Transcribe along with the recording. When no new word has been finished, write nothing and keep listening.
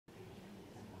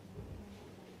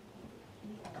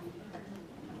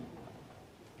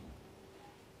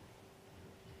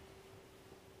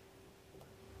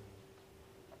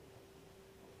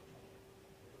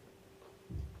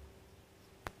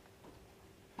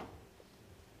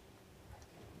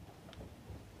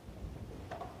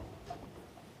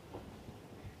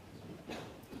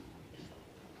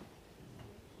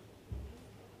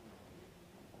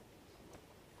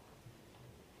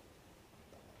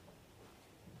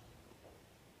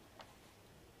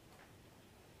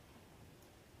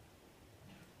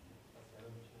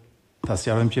Ta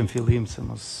sqarojmë që në fillim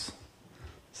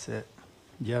se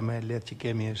gjë më e lehtë që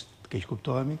kemi është të keq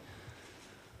kuptohemi.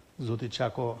 Zoti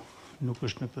Çako nuk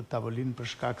është në këtë tavolinë për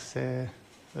shkak se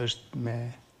është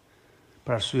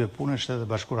për arsye pune Shtetet e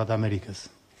Bashkuara të Amerikës.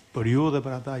 Për ju dhe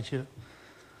për ata që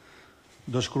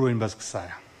do shkruajnë mbas kësaj.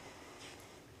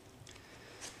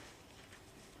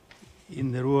 I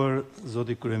nderuar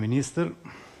zoti kryeministër,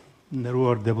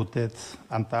 nderuar deputet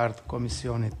antar të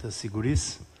Komisionit të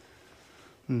Sigurisë,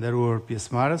 nderuar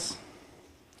pjesëmarrës,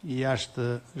 jashtë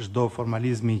çdo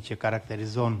formalizmi që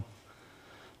karakterizon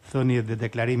thëniet dhe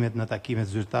deklarimet në takimet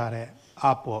zyrtare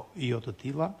apo jo të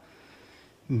tilla,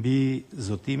 mbi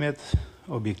zotimet,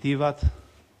 objektivat,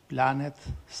 planet,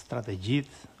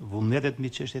 strategjitë, vullnetet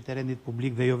mbi çështjet e rendit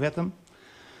publik dhe jo vetëm,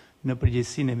 në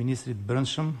përgjegjësinë e ministrit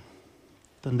brendshëm,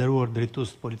 të nderuar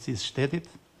drejtues të Policisë Shtetit,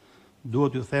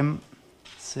 duhet ju them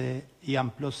se jam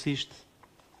plotësisht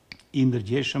i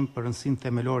ndërgjegjshëm për rëndësinë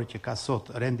themelore që ka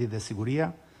sot rendi dhe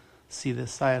siguria, si dhe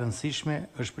sa e rëndësishme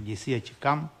është përgjegjësia që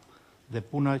kam dhe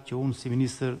puna që unë si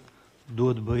ministër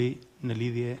duhet bëj në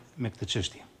lidhje me këtë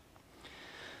çështje.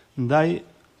 Ndaj,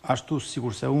 ashtu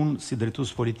sikurse unë si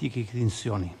drejtues politik i këtij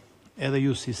institucioni, edhe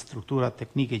ju si struktura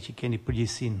teknike që keni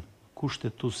përgjegjësinë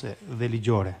kushtetuese dhe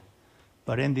ligjore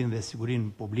për rendin dhe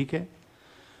sigurinë publike,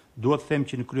 duhet të them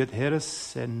që në krye të herës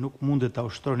se nuk mundet ta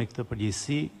ushtroni këtë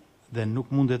përgjegjësi dhe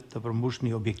nuk mundet të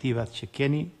përmbushni objektivat që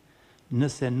keni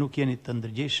nëse nuk jeni të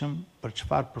ndërgjegjshëm për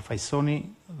çfarë përfaqësoni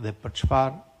dhe për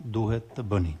çfarë duhet të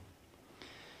bëni.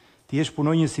 Ti jesh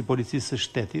punonjës i Policisë së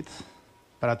Shtetit,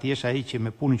 pra ti jesh ai që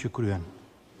me punën që kryen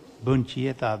bën që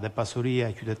jeta dhe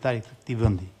pasuria e qytetarit të këtij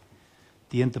vendi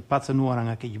të jenë të pacënuara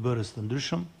nga keqbërës të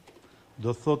ndryshëm,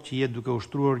 do thotë që jetë duke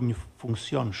ushtruar një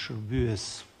funksion shërbyes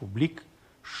publik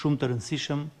shumë të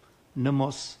rëndësishëm në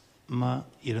mos më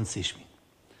i rëndësishmi.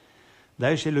 Dhe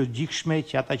është e logjikshme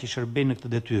që ata që shërbejnë në këtë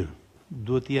detyrë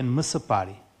duhet të jenë më së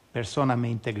pari persona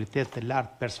me integritet të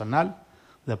lartë personal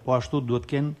dhe po ashtu duhet të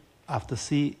kenë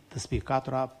aftësi të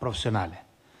spikatura profesionale.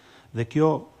 Dhe kjo,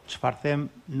 çfarë them,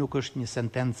 nuk është një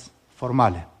sentencë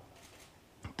formale.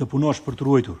 Të punosh për të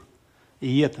ruajtur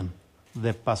jetën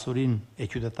dhe pasurinë e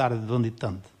qytetarëve të vendit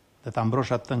tënd dhe ta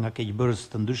mbrosh atë nga keqbërës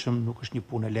të ndryshëm nuk është një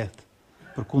punë e lehtë.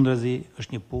 Përkundrazi,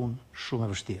 është një punë shumë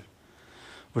e vështirë.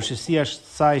 Vështirësia është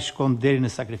sa i shkon deri në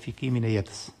sakrifikimin e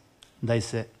jetës.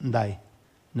 Ndaj,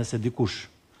 nëse dikush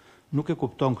nuk e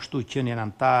kupton kështu qenien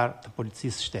antar të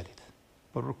Policisë së Shtetit,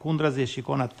 por përkundrazi e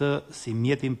shikon atë si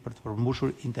mjetin për të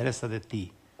përmbushur interesat e tij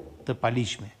të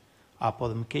paligjshme, apo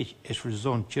dhe më keq e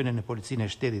shfrytëzon qenien e Policinë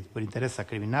e Shtetit për interesa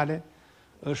kriminale,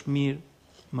 është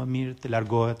më mirë të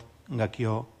largohet nga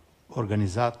kjo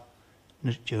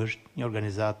organizatë që është një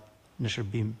organizatë në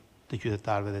shërbim të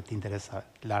qytetarëve dhe të interesave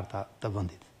të larta të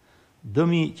vendit.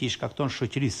 Dëmi që i shkakton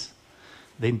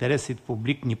shoqërisë dhe interesit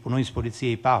publik një punonjës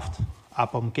policie i paftë,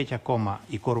 apo më keq akoma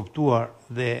i korruptuar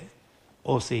dhe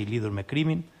ose i lidhur me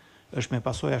krimin, është me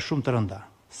pasoja shumë të rënda,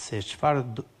 se çfarë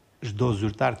çdo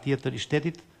zyrtar tjetër i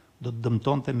shtetit do të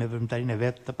dëmtonte me veprimtarinë e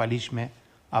vet të paligjshme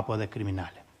apo edhe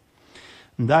kriminale.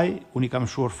 Ndaj, unë i kam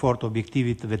shuar fort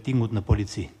objektivit të vettingut në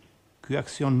polici. Ky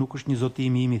aksion nuk është një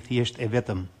zotim im i thjesht e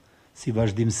vetëm si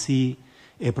vazhdimsi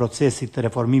e procesit të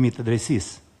reformimit të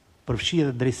drejtësisë, përfshi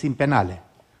edhe drejtësinë penale,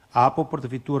 apo për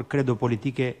të fituar kredo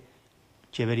politike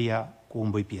qeveria ku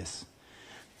unë bëj pjesë.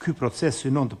 Ky proces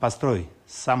synon të pastroj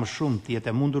sa më shumë të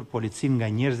jetë e mundur policinë nga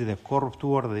njerëzit e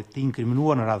korruptuar dhe të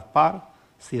inkriminuar në radhë parë,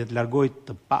 si dhe të largoj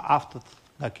të paaftët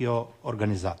nga kjo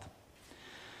organizatë.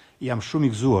 Jam shumë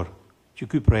i gëzuar që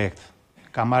ky projekt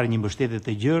ka marrë një mbështetje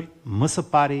të gjerë më së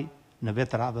pari në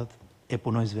vetë radhët e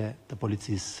punonjësve të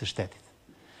Policisë së Shtetit.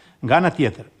 Nga ana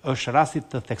tjetër, është rasti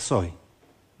të theksoj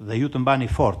dhe ju të mbani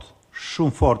fort,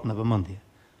 shumë fort në vëmendje,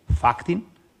 faktin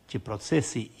që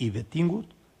procesi i vettingut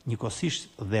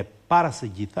njëkohësisht dhe para së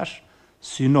gjithash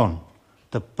synon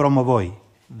të promovoj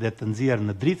dhe të nxjerrë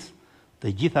në dritë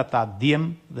të gjitha ata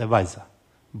djem dhe vajza,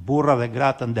 burra dhe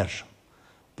gra të ndershëm,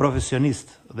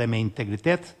 profesionist dhe me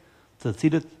integritet, të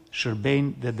cilët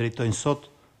shërbejnë dhe drejtojnë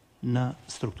sot në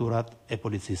strukturat e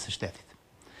Policisë së Shtetit.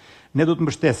 Ne do të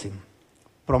mbështesim,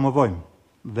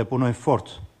 promovojmë dhe punojmë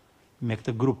fort me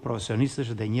këtë grup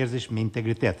profesionistësh dhe njerëzish me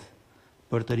integritet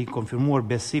për të rikonfirmuar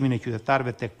besimin e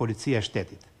qytetarëve tek Policia e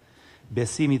Shtetit,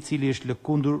 besimi i cili është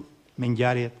lëkundur me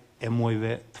ngjarjet e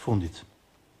muajve të fundit.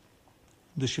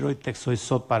 Dëshiroj të theksoj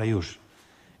sot para jush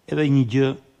edhe një gjë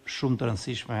shumë të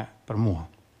rëndësishme për mua.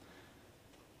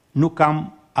 Nuk kam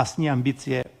asnjë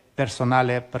ambicie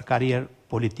personale për karrierë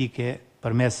politike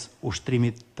përmes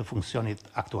ushtrimit të funksionit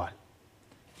aktual.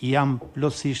 Jam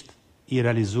plotësisht i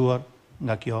realizuar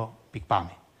nga kjo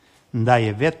pikpamje. Ndaj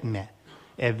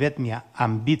e vetmja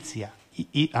ambicia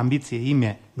ambicje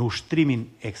ime në ushtrimin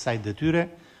e kësaj detyre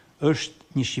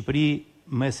është një Shqipëri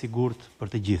më e sigurt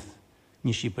për të gjithë,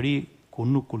 një Shqipëri ku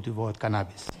nuk kultivohet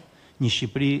kanabis, një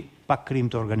Shqipëri pa krim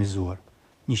të organizuar,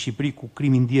 një Shqipëri ku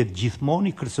krimi ndihet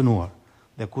gjithmonë i kërcënuar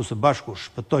dhe ku së bashku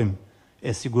shpëtojmë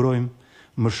e sigurojmë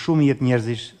më shumë jetë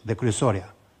njerëzish dhe kryesorja,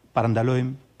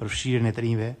 parandalojmë përfshirjen e të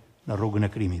rinjve në rrugën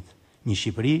e krimit. Një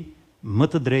Shqipëri më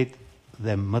të drejtë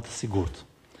dhe më të sigurt.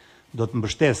 Do të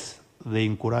mbështes dhe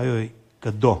inkurajoj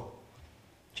çdo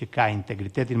që ka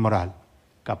integritetin moral,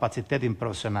 kapacitetin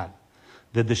profesional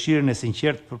dhe dëshirën e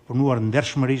sinqertë për punuar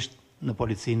ndershmërisht në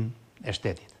policinë e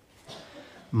shtetit.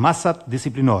 Masat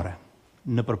disiplinore,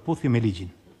 në përputhje me ligjin,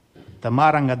 të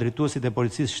marra nga drejtuesit e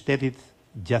policisë shtetit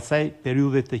gjatë asaj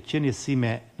periudhe të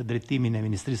qeniesime në drejtimin e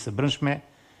Ministrisë së Brendshme,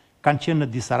 kanë qenë në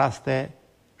disa raste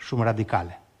shumë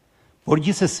radikale. Por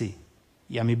gjithsesi,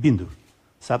 jam i bindur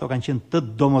se ato kanë qenë të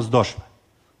domosdoshme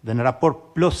dhe në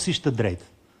raport plotësisht të drejtë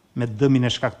me dëmin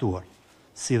e shkaktuar,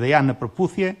 si dhe janë në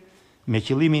përputhje me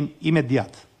qëllimin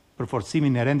imediat për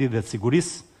forcimin e rendit dhe të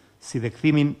sigurisë, si dhe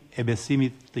kthimin e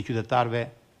besimit të qytetarëve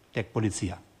tek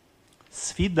policia.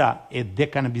 Sfida e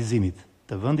dekanabizimit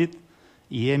të vendit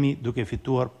i jemi duke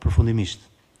fituar përfundimisht.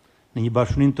 Në një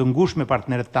bashkëpunim të ngushtë me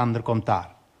partnerët tanë ndërkombëtar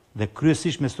dhe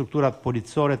kryesisht me strukturat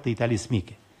policore të Italisë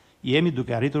mike, jemi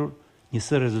duke arritur një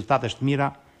sër rezultatesh të mira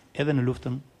edhe në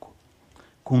luftën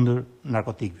kundër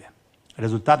narkotikëve.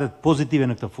 Rezultatet pozitive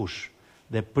në këtë fushë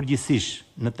dhe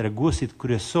përgjithsisht në treguesit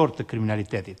kryesor të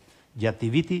kriminalitetit gjatë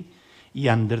këtij viti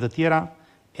janë ndër të tjera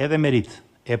edhe merit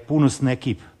e punës në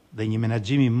ekip dhe një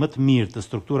menaxhimi më të mirë të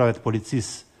strukturave të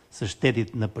policisë së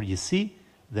shtetit në përgjithësi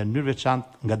dhe në mënyrë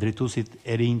veçantë nga drejtuesit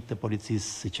e rinj të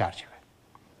policisë së qarqeve.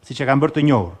 Siç e kanë bërë të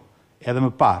njohur edhe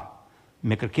më parë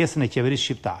me kërkesën e qeverisë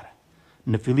shqiptare,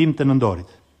 në fillim të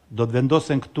nëndorit do të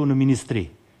vendosen këtu në ministri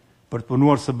për të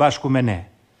punuar së bashku me ne,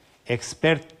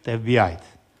 ekspert të FBI-t,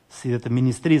 si dhe të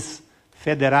Ministrisë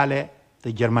Federale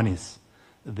të Gjermanisë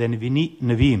dhe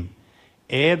në vijim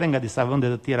edhe nga disa vende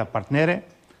të tjera partnere,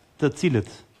 të cilët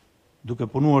duke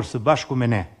punuar së bashku me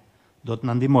ne do të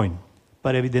na ndihmojnë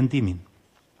për evidentimin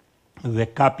dhe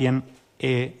kapjen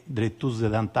e drejtuesve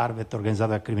dhe anëtarëve të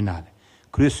organizatave kriminale,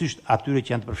 kryesisht atyre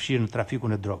që janë të përfshirë në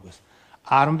trafikun e drogës,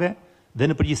 armëve dhe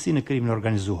në përgjithësi në krimin e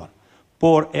organizuar,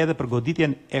 por edhe për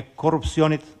goditjen e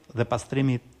korrupsionit dhe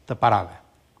pastrimit të parave.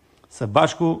 Së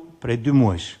bashku prej 2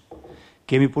 muajsh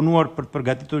kemi punuar për të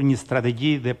përgatitur një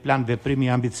strategji dhe plan veprimi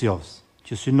ambicios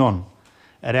që synon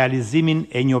realizimin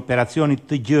e një operacioni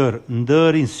të gjerë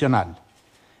ndërinstitucional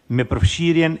me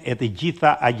përfshirjen e të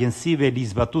gjitha agjensive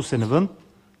ligjzbatuese në vend,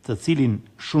 të cilin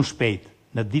shumë shpejt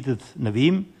në ditët në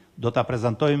vijim do ta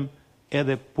prezantojmë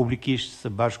edhe publikisht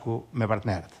së bashku me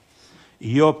partnerët.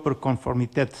 Jo për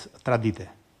konformitet tradite,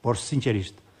 por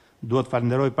sinqerisht duhet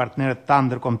falenderoj partnerët tanë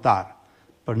ndërkombëtar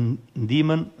për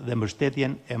ndihmën dhe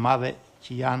mbështetjen e madhe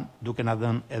që janë duke na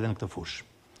dhënë edhe në këtë fushë.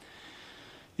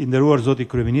 I nderuar zoti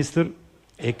kryeministër,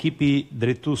 ekipi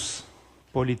drejtues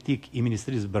politik i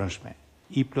Ministrisë së Brendshme,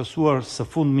 i plotësuar së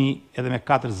fundmi edhe me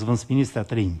 4 zëvendësministra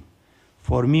të rinj,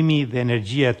 formimi dhe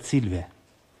energjia e cilëve,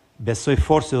 besoj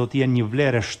fort se do të jenë një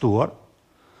vlerë e shtuar,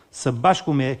 së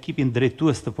bashku me ekipin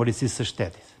drejtues të policisë së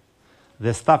shtetit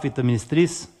dhe stafit të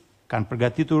ministrisë kanë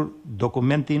përgatitur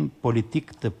dokumentin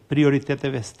politik të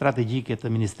prioriteteve strategjike të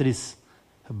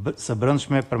Ministrisë së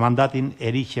Brendshme për mandatin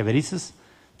e ri qeverisës,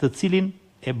 të cilin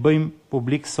e bëjmë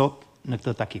publik sot në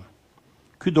këtë takim.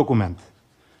 Ky dokument,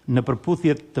 në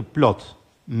përputhje të plot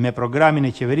me programin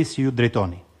e qeverisë që ju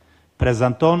drejtoni,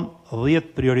 prezanton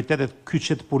 10 prioritetet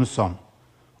kyçe të punës sonë,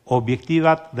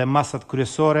 objektivat dhe masat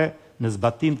kryesore në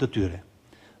zbatim të tyre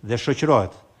dhe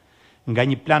shoqërohet nga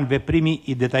një plan veprimi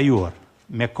i detajuar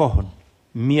me kohën,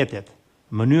 mjetet,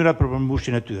 mënyrat për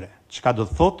përmbushjen e tyre, çka do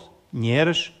të thotë një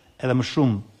herësh edhe më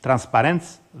shumë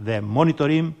transparencë dhe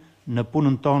monitorim në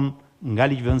punën tonë nga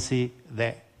ligjvënësi dhe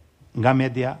nga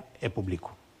media e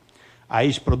publiku. Ai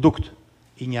është produkt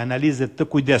i një analize të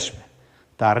kujdesshme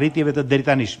të arritjeve të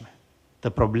deritanishme,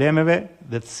 të problemeve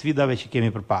dhe të sfidave që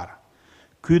kemi përpara.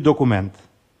 Ky dokument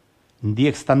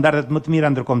ndjek standardet më të mira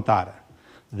ndërkombëtare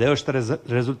dhe është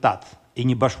rezultat i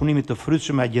një bashkëpunimi të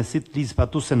frytshëm me agjencitë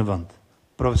ligjzbatuese në vend,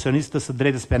 profesionistët së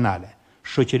drejtës penale,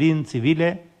 shoqërinë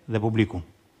civile dhe publikun.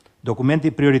 Dokumenti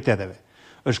i prioriteteve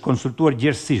është konsultuar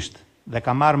gjerësisht dhe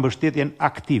ka marrë mbështetjen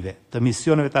aktive të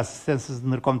misioneve të asistencës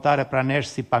ndërkombëtare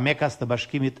pranësh si PAMECAS të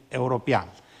Bashkimit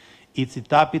Evropian, i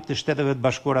CITAP-it të Shteteve të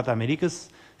Bashkuara të Amerikës,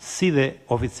 si dhe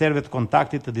oficerëve të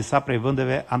kontaktit të disa prej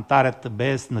vendeve anëtare të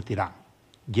BE-s në Tiranë.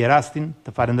 Gjej rastin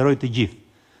të falenderoj të gjithë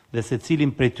dhe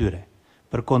secilin prej tyre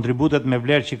për kontributet me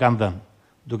vlerë që kanë dhënë,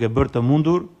 duke bërë të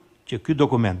mundur që ky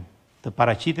dokument të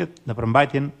paraqitet në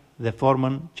përmbajtjen dhe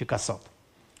formën që ka sot.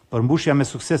 Përmbushja me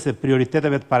suksese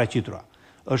prioriteteve të paraqitura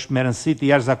është me rëndësi të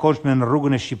jashtëzakonshme në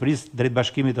rrugën e Shqipërisë drejt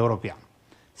Bashkimit Evropian.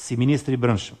 Si ministri i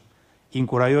Brendshëm,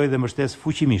 inkurajoj dhe mbështes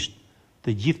fuqimisht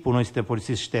të gjithë punonjësit e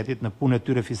Policisë Shtetit në punën e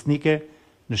tyre fisnike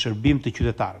në shërbim të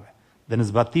qytetarëve dhe në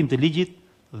zbatim të ligjit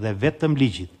dhe vetëm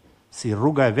ligjit, si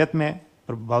rruga e vetme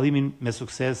për ballimin me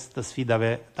sukses të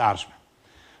sfidave të ardhshme.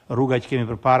 Rruga që kemi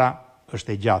përpara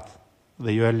është e gjatë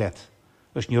dhe jo e lehtë.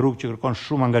 Është një rrugë që kërkon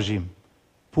shumë angazhim,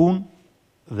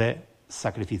 punë dhe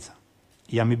sakrifica.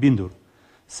 Jam i bindur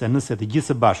se nëse të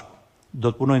gjithë së bashku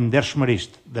do të punojmë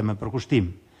ndershmërisht dhe me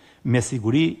përkushtim, me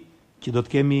siguri që do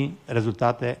të kemi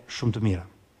rezultate shumë të mira.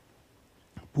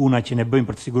 Puna që ne bëjmë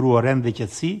për të siguruar rend dhe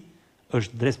qetësi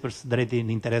është drejt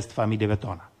në interes të familjeve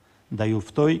tona. Ndaj ju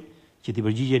ftoj që t'i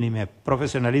përgjigjeni me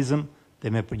profesionalizëm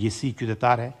dhe me përgjegjësi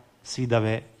qytetare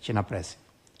sfidave që na presin.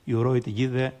 Ju uroj të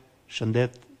gjithëve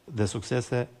shëndet dhe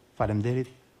suksese. Faleminderit.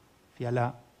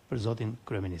 Fjala për zotin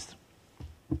kryeministër.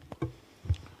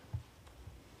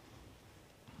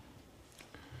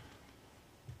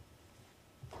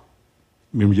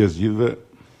 Mirëmëngjes gjithëve.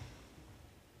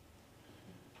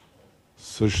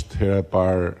 S'është hera e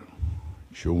parë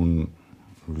që unë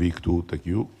vi këtu tek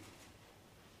ju,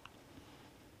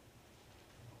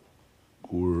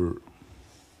 kur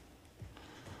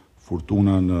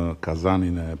fortuna në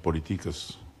kazanin e politikës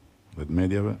dhe të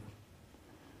mediave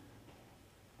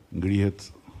ngrihet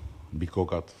mbi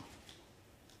kokat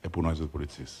e punonjësve të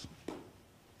policisë.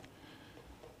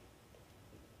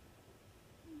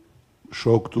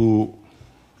 Shoh këtu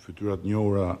fytyrat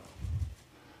njohura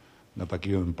nga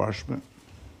takimet e mëparshme,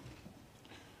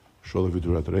 shoh dhe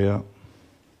fytyra të reja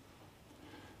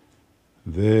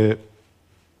dhe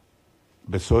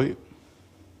besoj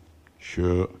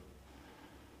që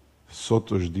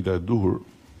sot është dita e duhur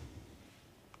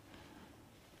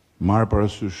marrë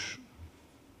parasysh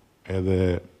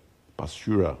edhe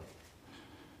pasqyra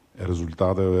e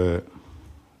rezultateve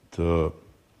të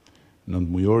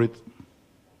nëntmujorit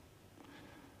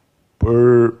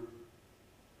për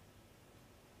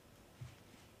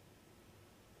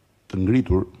të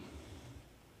ngritur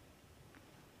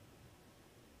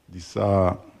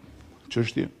disa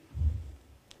çështje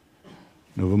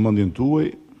në vëmendjen tuaj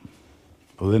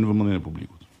dhe në vëmendjen e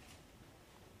publikut.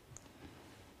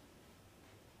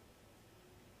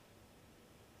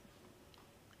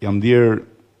 Jam ndjer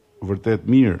vërtet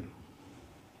mirë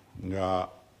nga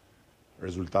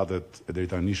rezultatet e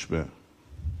drejtanishme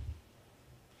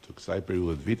të kësaj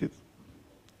periudhe të vitit,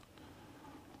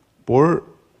 por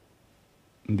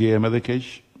ndjehem edhe keq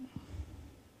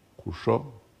kur shoh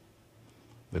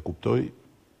dhe kuptoj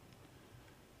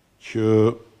që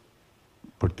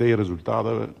përtej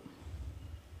rezultateve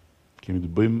kemi të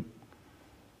bëjmë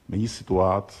me një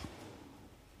situatë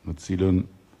në të cilën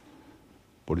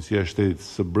Policia e Shtetit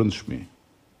së brendshmi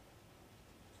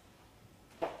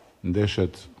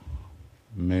ndeshet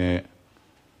me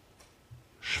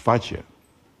shfaqje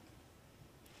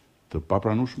të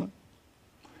papranueshme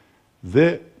dhe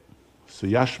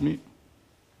së jashtmi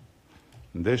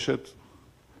ndeshet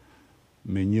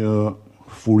me një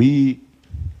furi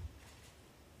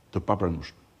të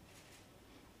papranueshme.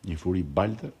 Një furi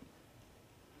balte,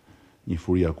 një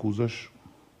furi akuzash,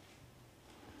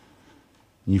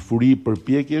 një furi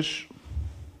përpjekjesh,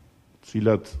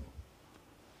 cilat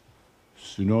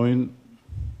synojnë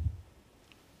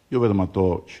jo vetëm ato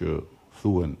që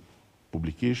thuhen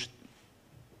publikisht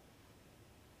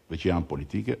dhe që janë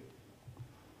politike,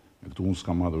 e këtu unë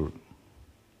s'kam marrë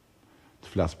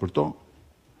të flas për to,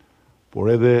 por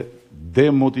edhe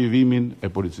demotivimin e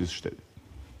policisë shtetit.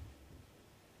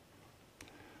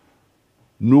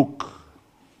 Nuk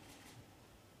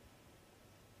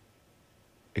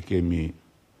e kemi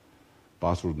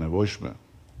pasur të nevojshme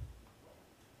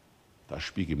ta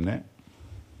shpikim ne,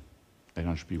 e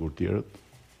kanë shpikur tjerët,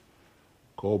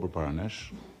 kohë përpara nesh,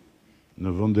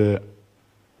 në vende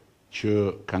që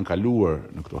kanë kaluar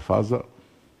në këto faza,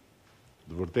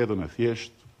 të vërtetën e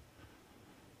thjesht,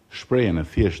 shprehjen e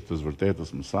thjesht të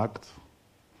vërtetës më saktë,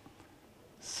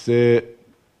 se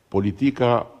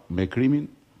politika me krimin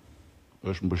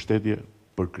është mbështetje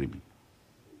për krimin.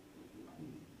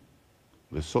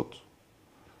 Dhe sot,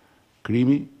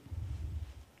 krimi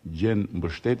gjen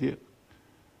mbështetje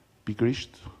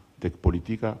pikërisht tek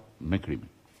politika me krimin.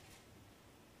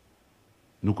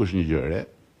 Nuk është një gjë e re,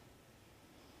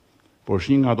 por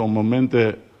është një nga ato momente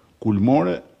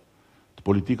kulmore të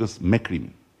politikës me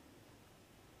krimin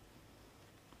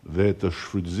dhe të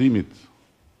shfrytëzimit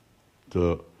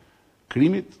të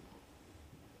krimit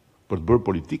për të bërë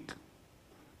politik,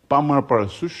 pa marrë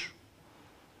parasysh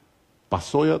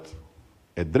pasojat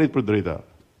e drejt për drejta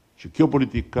që kjo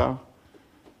politikë ka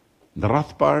në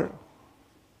radhë parë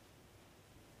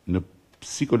në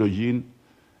psikologjinë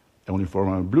e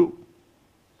uniformave blu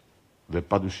dhe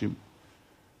padyshim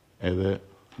edhe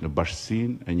në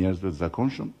bashkësinë e njerëzve të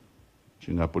zakonshëm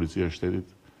që nga policia e shtetit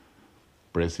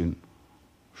presin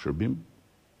shërbim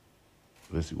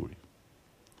dhe siguri.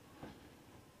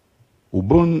 U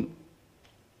bën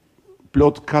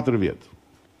plot 4 vjet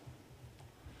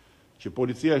që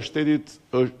policia e shtetit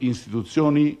është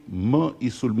institucioni më i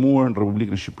sulmuar në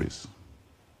Republikën e Shqipërisë.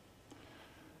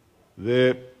 Dhe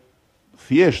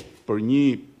thjesht për një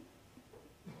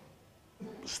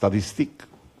statistik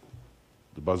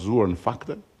të bazuar në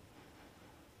fakte,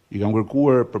 i kam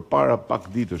kërkuar përpara pak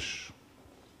ditësh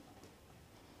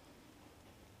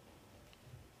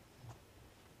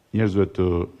njerëzve të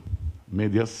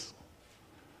medias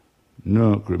në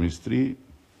kryeministri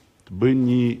të bëjnë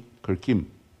një kërkim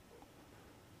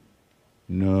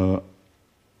në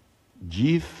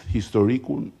gjithë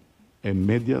historikun e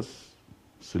medias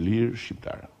së lirë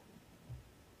shqiptare.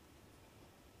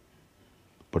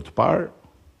 Për të parë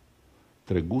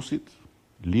tregusit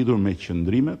lidhur me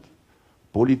qëndrimet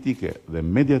politike dhe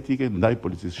mediatike ndaj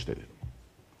policisë së shtetit.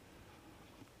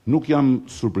 Nuk jam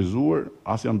surprizuar,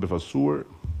 as jam befasuar,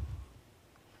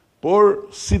 por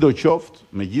sidoqoftë,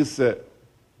 megjithse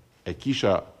e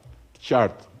kisha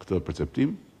qartë këtë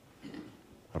perceptim,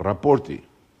 raporti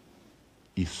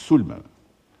i sulmeve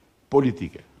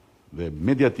politike dhe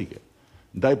mediatike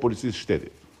ndaj policisë së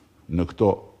shtetit në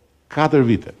këto 4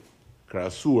 vite,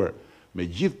 krahasuar me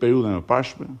gjithë periudhën e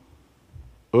pashme,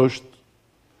 është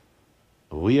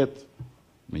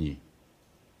 10-1.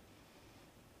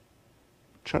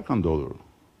 Çfarë ka ndodhur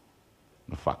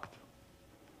në fakt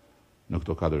në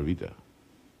këto 4 vite?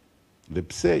 Dhe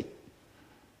pse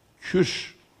qysh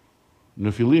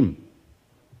në fillim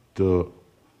të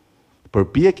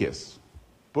përpjekjes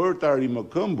për ta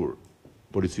rimëkëmbur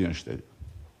policinë e shtetit,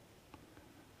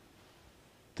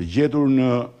 të gjetur në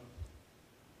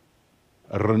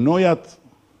rënojat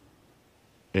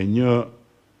e një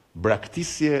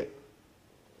braktisje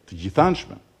të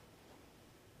gjithanshme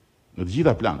në të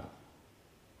gjitha planet,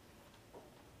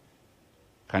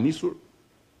 ka nisur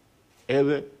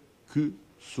edhe ky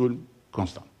sulm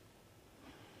konstant.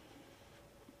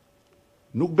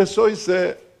 Nuk besoj se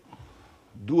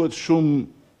duhet shumë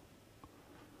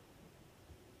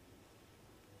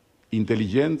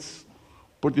inteligjencë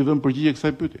për t'i dhënë përgjigje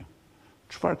kësaj pyetje.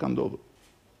 Çfarë ka ndodhur?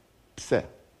 Pse?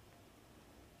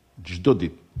 Çdo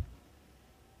ditë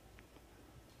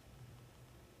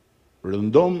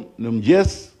rëndom në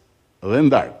mëngjes dhe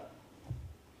ndarë,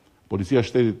 policia e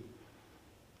shtetit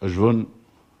është vënë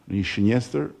në një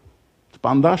shënjestër të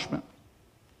pandashme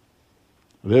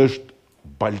dhe është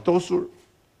baltosur,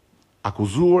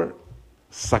 akuzuar,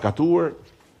 sakatuar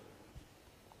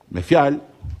me fjalë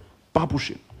pa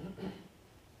pushim.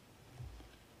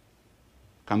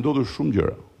 Ka ndodhur shumë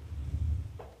gjëra,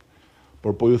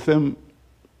 por po ju them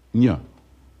një.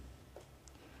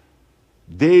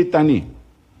 Deri tani,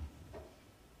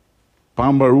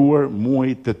 pa mbaruar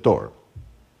muaji tetor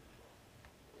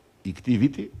i këtij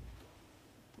viti,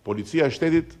 policia e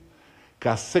shtetit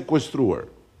ka sekuestruar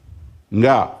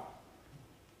nga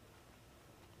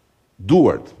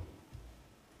duart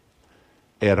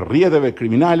e rrjedheve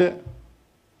kriminale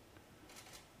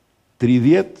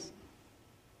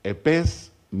 35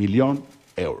 milion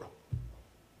euro,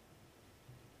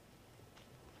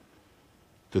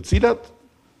 të cilat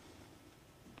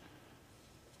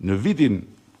në vitin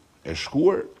e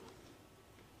shkuar,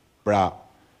 pra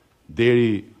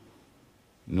deri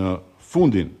në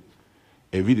fundin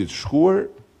e vitit shkuar,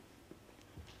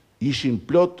 ishin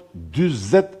plot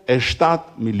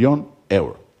 47 milion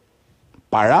euro.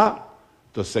 Para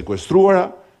të sekuestruara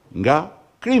nga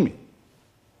krimi.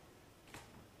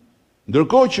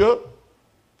 Ndërkohë që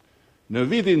në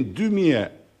vitin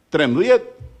 2013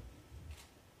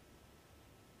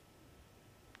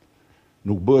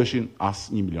 nuk bëheshin as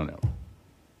 1 milion euro.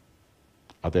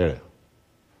 Atëherë,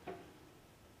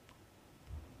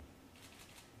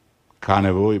 ka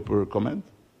nevojë për koment?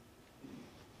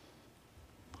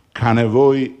 Ka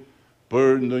nevojë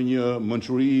për ndonjë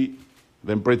mençuri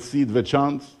dhe mbretësi të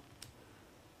veçantë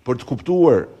për të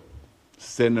kuptuar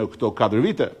se në këto 4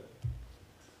 vite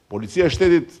policia e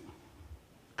shtetit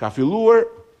ka filluar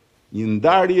një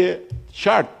ndarje të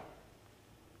qartë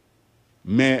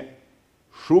me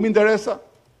shumë interesa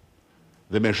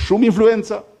dhe me shumë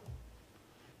influenca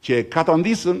që e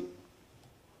katandisën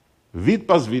vit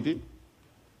pas viti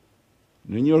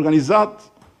në një organizat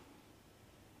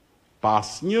pas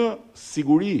një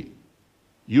siguri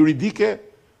juridike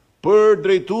për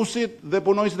drejtuesit dhe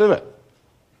punonjësit e vet.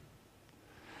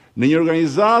 në një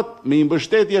organizat me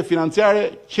mbështetje financiare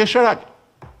qesharake,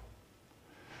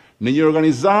 në një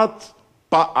organizat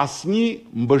pa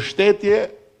asnjë mbështetje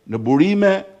në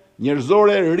burime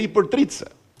njerëzore ripërtritse.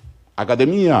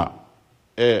 Akademia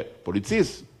e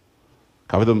Policisë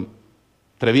ka vetëm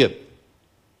 3 vjet,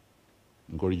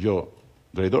 në korrigjo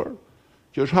drejtor,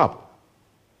 që është hap.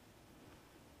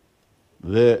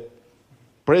 Dhe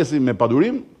presim me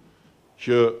padurim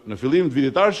që në fillim të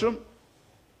vitit arshëm,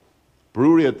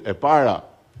 prurjet e para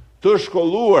të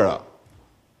shkolluara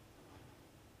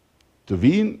të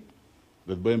vinë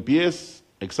dhe të bëhen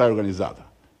pjesë e kësaj organizata.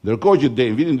 Ndërkohë që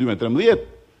deri në vitin 2013,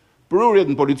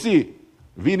 prurjet në polici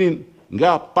vinin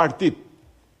nga partit.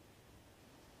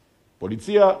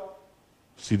 Policia,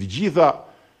 si të gjitha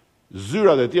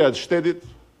zyrat e tjera të shtetit,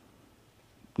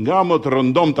 nga më të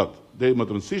rëndomtat deri më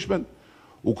të rëndësishmet,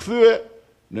 u kthye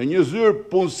në një zyrë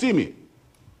punësimi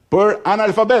për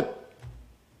analfabet,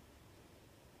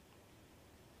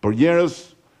 për njerëz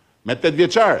me 8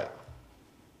 vjeçare,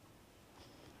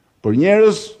 për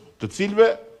njerëz të cilëve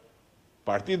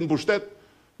partitë në pushtet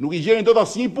nuk i gjenin dot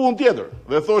asnjë punë tjetër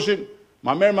dhe thoshin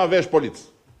ma merr ma vesh policë.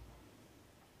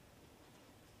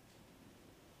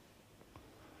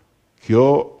 Kjo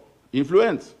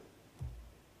influencë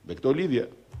dhe këto lidhje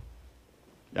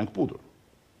janë këputur.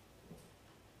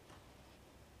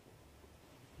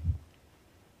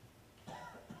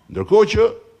 Ndërkohë që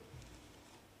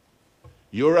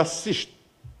jo rastësisht,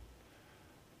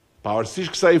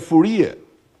 pavarësisht kësaj furie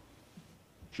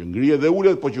që ngrihet dhe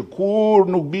ulet, po që kur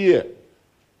nuk bie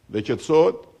dhe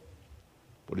qetësohet,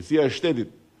 Policia e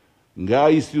Shtetit, nga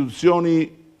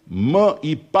institucioni më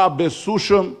i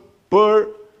pabesueshëm për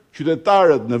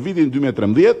qytetarët në vitin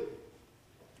 2013,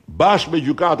 bashkë me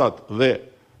gjykatat dhe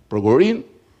prokurorin,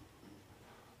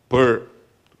 për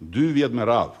 2 vjet me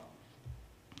radhë,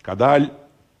 ka dalë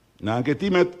në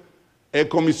anketimet e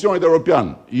Komisionit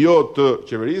Evropian, jo të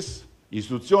qeverisë,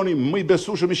 institucioni më i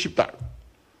besueshëm i shqiptar.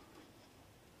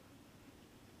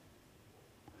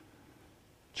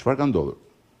 Çfarë ka ndodhur?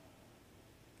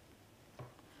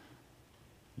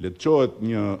 Le të çohet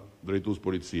një drejtues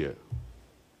policie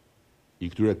i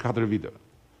këtyre 4 viteve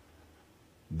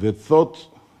dhe të thot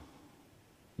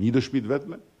një dëshmi të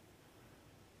vetme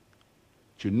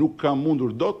që nuk ka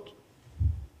mundur dot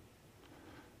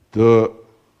të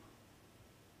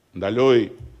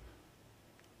ndaloj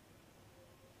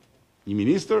një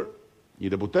ministër,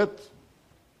 një deputet,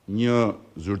 një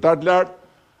zyrtar të lartë,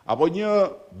 apo një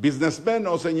biznesmen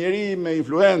ose njeri me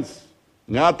influencë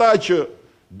nga ata që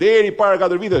deri para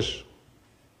 4 vitesh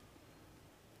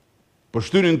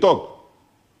përshtynin tokë,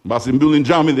 mbasi mbyllin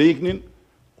xhamin dhe iknin,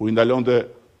 kur i ndalonte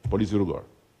polici rrugor.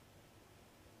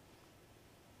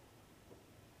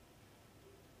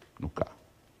 Nuk ka.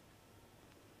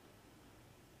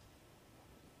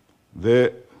 Dhe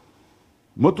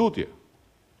më tutje,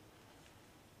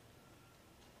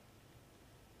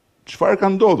 çfarë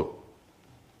ka ndodhur?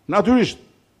 Natyrisht,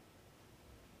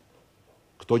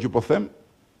 këto që po them,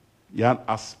 janë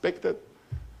aspektet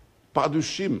pa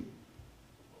dyshim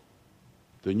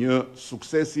të një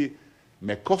suksesi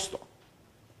me kosto,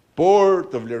 por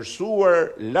të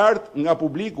vlerësuar lart nga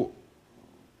publiku,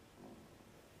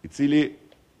 i cili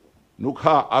nuk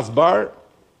ha as bar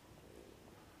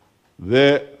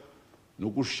dhe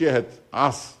nuk ushqehet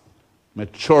as me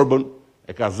çorbën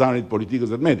e kazanit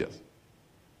politikës dhe të medias.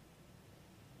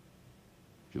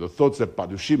 Që do thotë se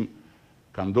padyshim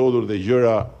ka ndodhur dhe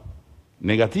gjëra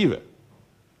negative.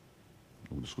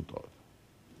 Nuk diskutohet.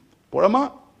 Por ama,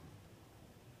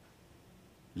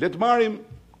 le të marrim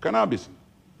kanabisin.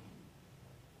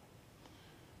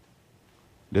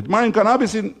 Le të marrim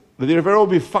kanabisin dhe t'i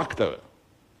referohemi fakteve,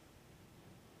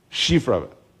 shifrave,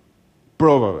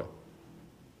 provave,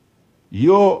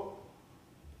 jo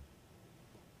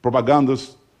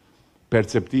propagandës,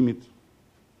 perceptimit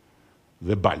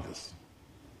dhe baldës.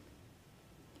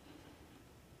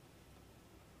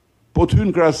 Po të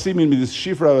hynë krahasimin midis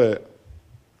shifrave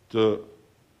të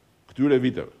këtyre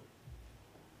viteve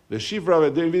dhe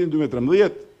shifrave deri në vitin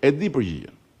 2013, e di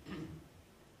përgjigjen.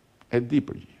 E di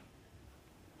përgjigjen.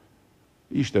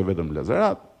 Ishte vetëm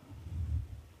Lazarat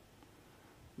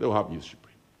dhe u hap gjithë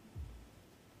Shqipëri.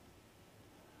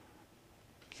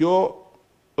 Kjo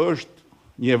është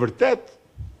një e vërtet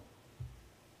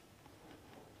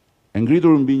e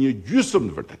ngritur mbi një gjysmë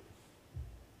të vërtet.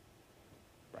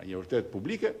 Pra një vërtet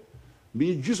publike,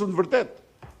 mbi një gjysmë të vërtet.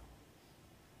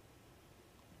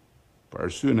 Për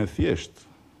arsyen e thjeshtë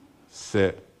se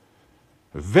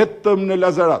vetëm në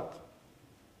Lazarat,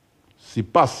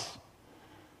 sipas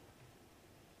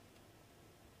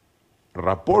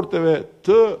raporteve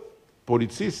të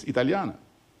policisë italiane,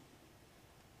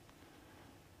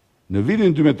 Në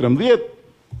vitin 2013,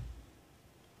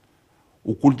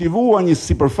 u kultivua një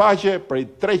sipërfaqe prej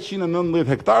 319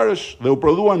 hektarësh dhe u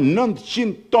prodhuan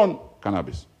 900 ton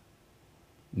kanabis.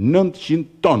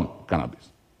 900 ton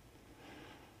kanabis.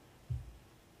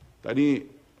 Tani,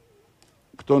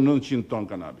 këto 900 ton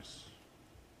kanabis,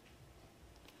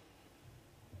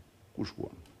 ku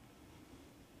shkuan?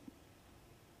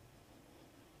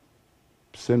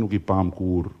 Pse nuk i pam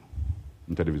kur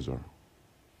në televizor?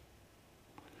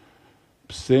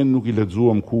 Pse nuk i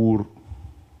lexuam kur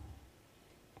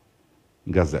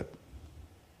në gazet?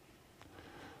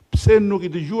 Pse nuk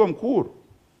i dëgjuam kur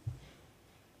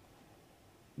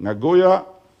nga goja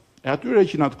e atyre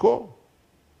që në atë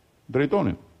kohë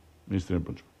drejtonin Ministrinë e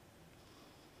Brendshme?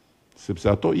 Sepse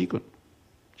ato ikën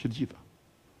që të gjitha.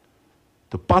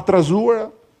 Të patrazuara,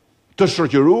 të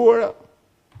shoqëruara,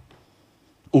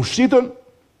 u shitën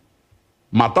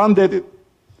matan detit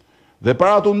dhe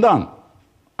para të ndan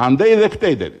andej dhe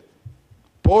këtej detit,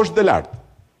 poshtë dhe lartë.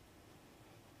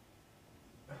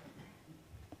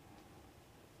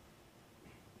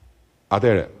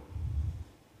 Atere,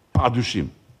 pa dyshim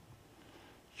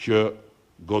që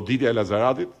goditja e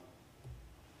Lazaratit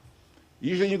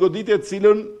ishte një goditje të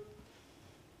cilën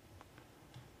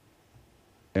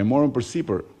e morën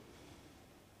përsipër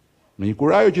me një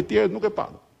kurajo që tjerët nuk e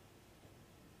patën.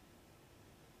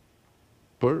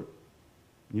 Për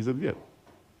 20 vjetë.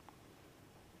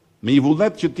 Me një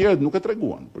vullnet që tjerët nuk e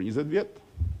treguan për 20 vjetë.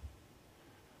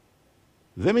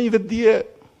 Dhe me një vetdije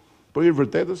për i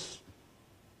vërtetës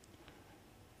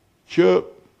që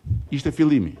ishte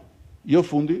fillimi, jo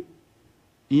fundi,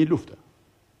 i një lufte.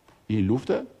 I një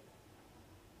lufte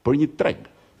për një treg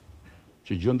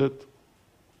që gjendet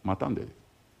Matandetit.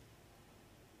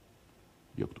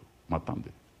 Jo këtu,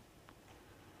 Matandetit.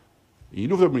 I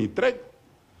një lufte për një treg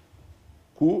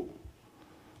ku,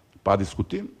 pa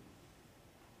diskutim,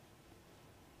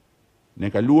 ne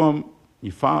kaluam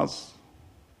një fazë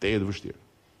të e të vështirë.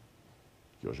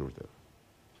 Kjo është vërtetë.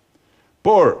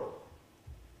 Por,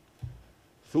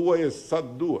 thuaje sa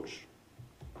të duash,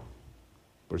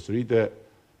 përsërite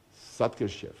sa të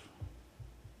kesh qef,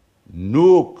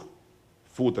 nuk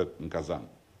futet në kazan.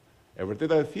 E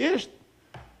vërteta e thjesht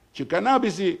që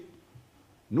kanabisi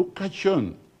nuk ka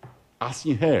qenë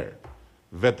asnjëherë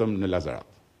vetëm në Lazarat.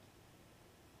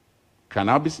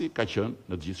 Kanabisi ka qenë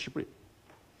në të gjithë Shqipërinë.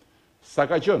 Sa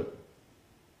ka qenë?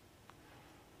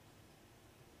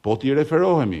 Po t'i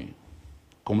referohemi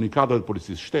komunikatat të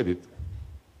policisë shtetit,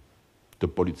 të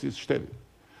policisë shtetit,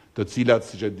 të cilat,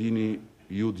 siç e dini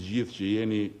ju të gjithë që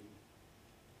jeni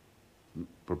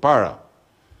përpara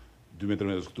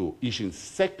 2013 këtu, ishin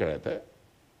sekrete,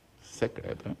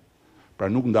 pra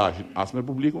nuk ndashin as me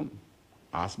publikun,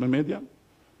 as me median,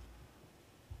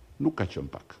 nuk ka qenë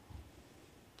pak.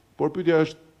 Por pyetja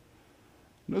është,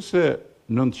 nëse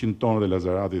 900 tonë dhe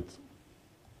Lazaratit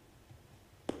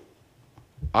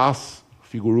as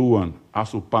figuruan,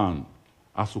 as u pan,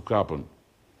 as u kapën,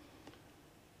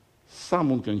 sa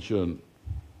mund kanë qenë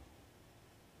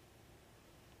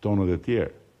tonët e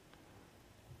tjerë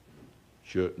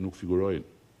që nuk figurojnë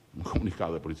në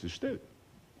komunikatë e policisë shtetit?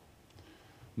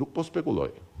 Nuk po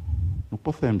spekuloj, nuk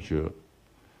po them që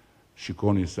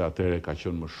shikoni se atëre ka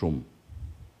qenë më shumë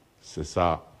se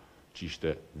sa që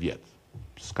ishte vjetë.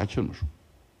 S'ka qenë më shumë.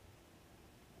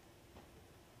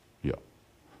 Jo.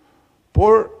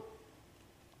 Por,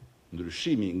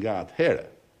 ndryshimi nga atëhere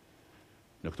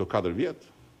në këto 4 vjetë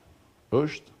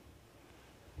është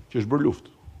që është bërë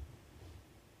luftë.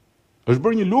 Është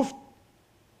bërë një luftë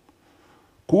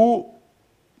ku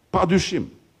pa dyshim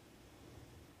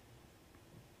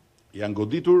janë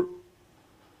goditur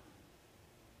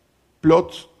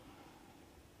plot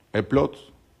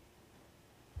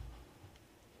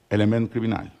element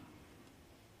kriminal.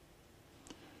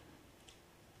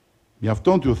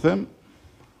 Mjafton t'ju them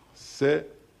se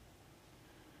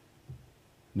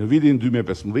në vitin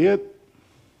 2015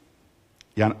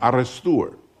 janë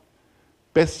arrestuar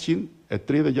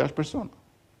 536 persona.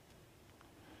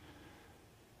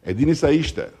 E dini sa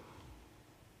ishte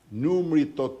numri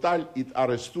total i të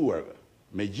arrestuarve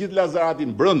me gjithë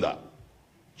Lazaratin brenda,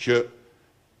 që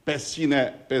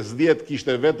 550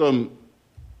 kishte vetëm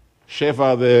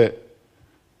shefa dhe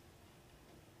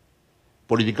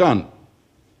politikan,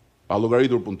 pa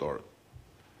llogaritur punëtorët.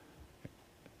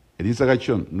 E dini sa ka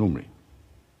qenë numri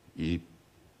i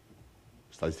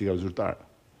statistikave zyrtare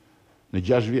në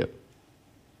 6 vjet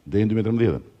deri në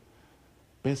 2013?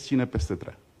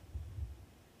 553.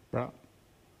 Pra,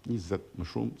 20 më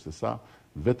shumë se sa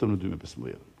vetëm në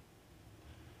 2015.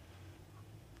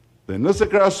 Dhe nëse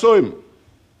krahasojmë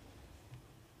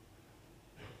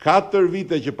 4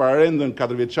 vite që pararendën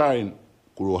 4 vjeçarin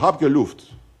kur u hap kjo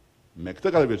luftë me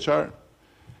këtë 4 vjeçar,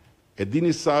 e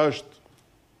dini sa është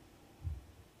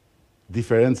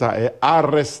diferenca e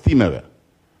arrestimeve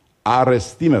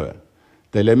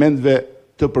të elementeve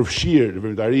të përfshirë në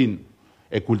veprimtarinë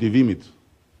e kultivimit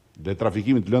dhe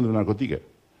trafikimit të lëndëve narkotike.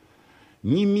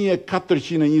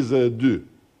 1422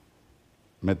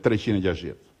 me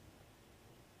 360.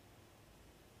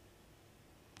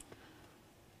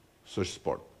 Së është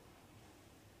sport.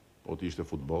 Po të ishte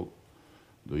futbol,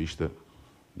 do ishte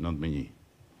 9-1.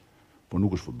 Po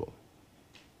nuk është futbol.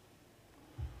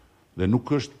 Dhe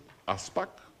nuk është as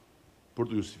pak për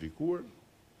të justifikuar,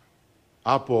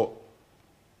 apo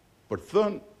për të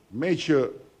thënë me që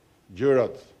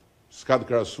gjërat s'ka të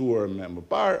krahasuar me më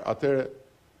parë, atëherë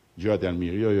gjërat janë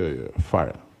mirë. Jo,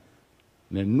 fare.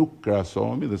 Ne nuk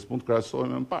krahasohemi dhe s'mund të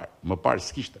krahasohemi me më parë. Më parë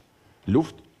s'kishte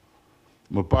luftë,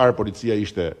 më parë policia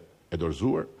ishte e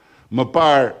dorëzuar, më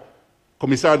parë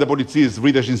komisarët e policisë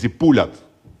vriteshin si pulat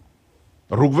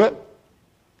rrugëve.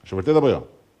 Është vërtet apo jo?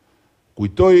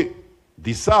 Kujtoj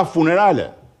disa funerale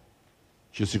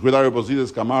që sekretari i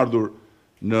opozitës ka ardhur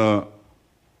në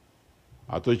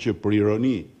ato që për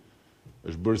ironi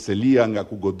është bërë selia nga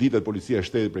ku goditet policia e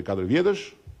shtetit për 4 vjetësh,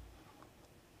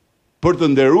 për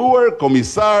të nderuar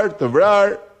komisar të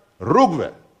vrarë rrugëve,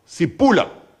 si pula.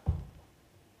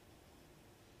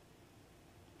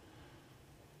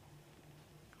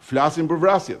 Flasin për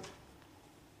vrasjet.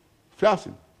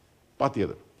 Flasin, pa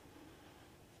tjetër.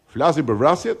 Flasin për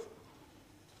vrasjet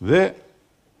dhe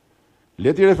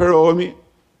le t'i referohemi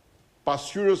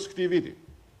pasqyrës këtij viti.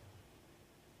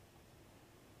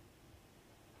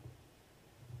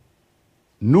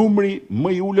 Numri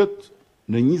më i ulët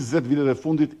në 20 vitet e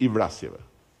fundit i vrasjeve.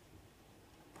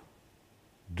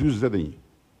 41.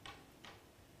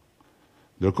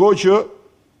 Ndërkohë që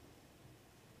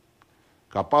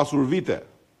ka pasur vite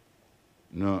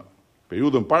në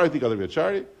periudhën para këtij 4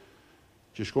 vjeçari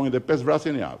që shkojnë dhe 5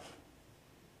 vrasje në javë.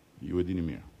 Ju e dini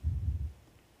mirë.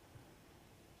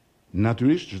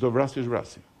 Natyrisht çdo vrasje është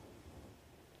vrasje.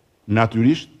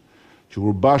 Natyrisht që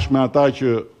kur bashkë me ata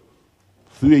që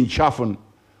thyen qafën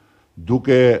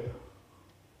duke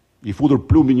i futur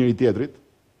plumbi njëri tjetrit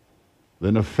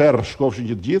dhe në ferr shkofshin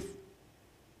që të gjithë,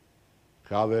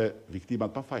 ka dhe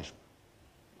viktimat pafajshme.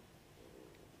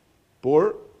 Por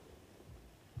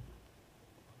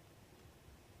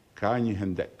ka një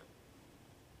hendek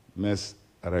mes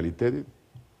realitetit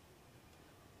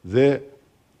dhe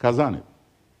kazanit.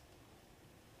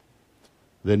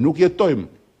 Dhe nuk jetojmë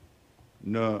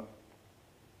në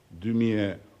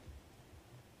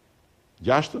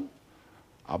 2006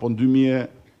 apo në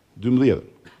 2012,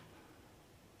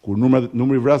 kur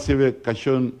numri i vrasjeve ka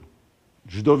qenë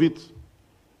çdo vit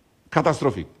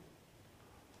katastrofik.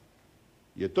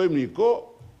 Jetojmë në një kohë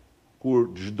kur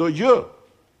çdo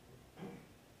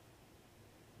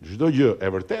gjë e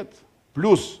vërtet,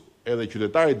 plus edhe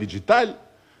qytetari digjital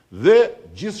dhe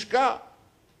gjithçka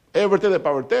e vërtet e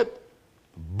pa vërtet,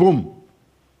 bum,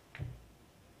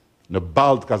 në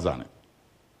ballë të kazanit.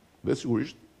 Dhe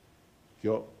sigurisht,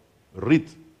 kjo rrit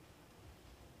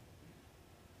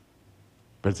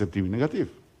perceptivi negativ.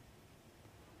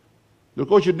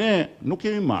 Ndërkohë që ne nuk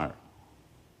kemi marrë,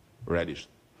 realisht,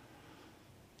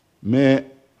 me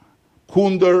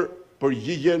kundër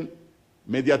përgjigjen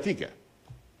mediatike.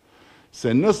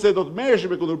 Se nëse do të merresh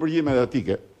me kundër përgjigje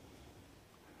mediatike,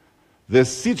 dhe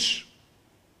siç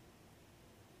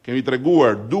kemi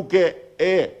treguar duke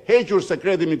e hequr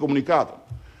sekretin në komunikatën,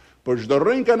 për çdo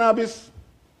rrënjë kanabis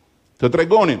të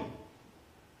tregonin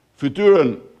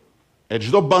fytyrën e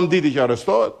çdo banditi që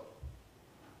arrestohet,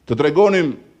 të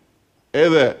tregonim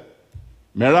edhe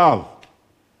me radhë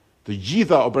të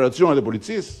gjitha operacionet e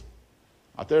policisë,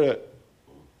 atëherë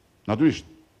natyrisht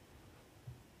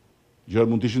gjërat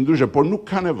mund të ishin ndryshe, por nuk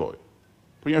ka nevojë.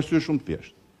 Për një arsye shumë të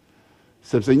thjeshtë.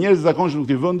 Sepse njerëzit zakonshëm në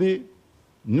këtë vendi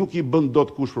nuk i bën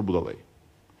dot kush për budallëj.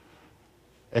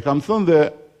 E kam thënë dhe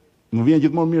më vjen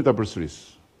gjithmonë mirë ta përsëris.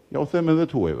 Ja u them edhe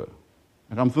të huajve.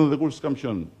 E kam thënë dhe kur s'kam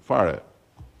qenë fare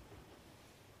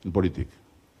në politikë.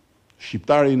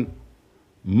 Shqiptarin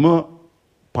më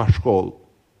pa shkollë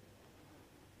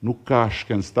nuk ka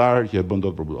shkencëtar që e bën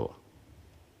dot për budalla.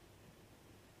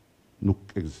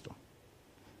 Nuk ekziston.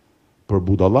 Për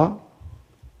budalla,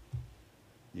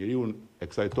 njeriu e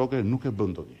kësaj toke nuk e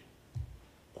bën dot një.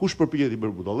 Kush përpiqet i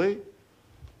bërë budallëj,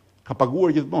 ka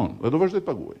paguar gjithmonë dhe do vazhdoj të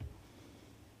paguaj.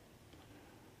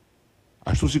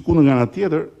 Ashtu si kundër nga ana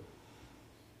tjetër,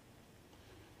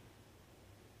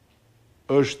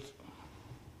 është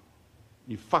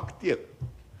një fakt tjetër.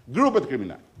 Grupet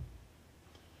kriminale.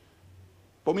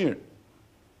 Po mirë,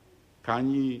 ka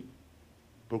një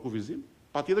përkufizim?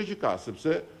 Patjetër që ka,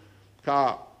 sepse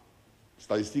ka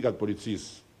statistikat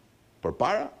policisë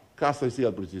përpara, ka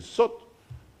statistikat policisë sot,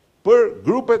 për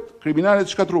grupet kriminale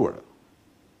të shkatruara.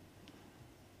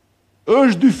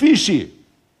 Është dy fishi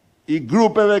i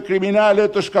grupeve kriminale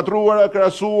të shkatruara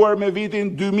krahasuar me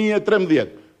vitin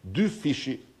 2013. Dy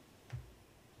fishi.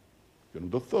 Kjo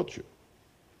nuk do të thotë që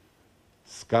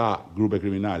s'ka grupe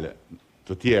kriminale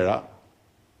të tjera,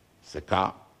 se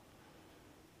ka,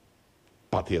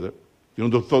 pa tjetër. Kjo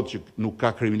nuk do të thotë që nuk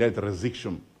ka kriminalet të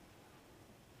rrezikshëm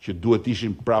që duhet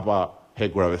ishin prapa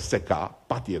hekurave, se ka,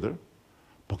 pa tjetër.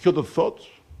 Po kjo do të thotë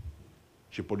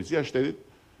që policia e shtetit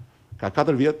ka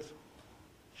 4 vjet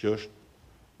që është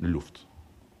në luftë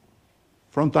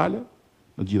frontale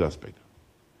në gjitha aspektet.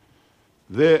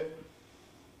 Dhe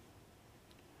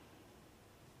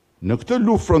në këtë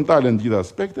luftë frontale në gjitha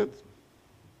aspektet,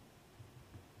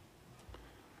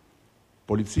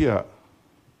 policia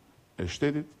e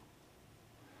shtetit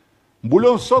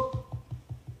mbulon sot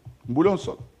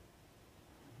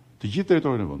të gjithë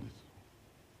territorin e vendit.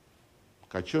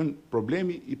 Ka qenë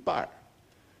problemi i parë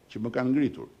që më kanë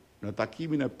ngritur në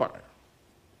takimin e parë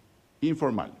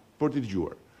informal për t'i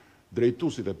dëgjuar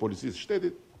drejtuesit e policisë së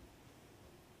shtetit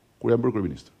kur jam bërë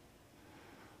kryeminist.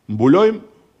 Mbulojmë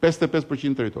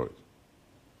 55% territorit.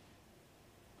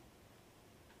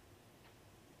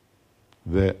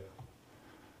 Dhe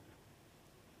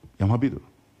jam habitur.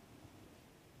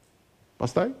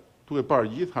 Pastaj, duke parë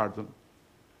gjithë hartën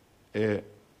e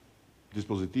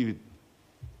dispozitivit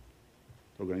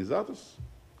të organizatës,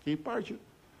 kemi parë që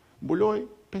mbuloi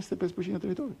 55% e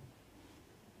territorit.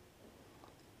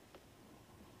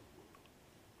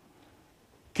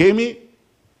 Kemi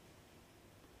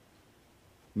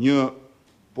një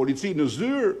polici në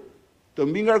zyrë të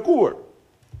mbi ngarkuar.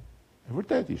 E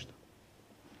vërtet ishte.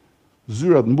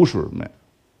 Zyrat mbushur me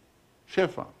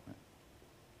shefa, me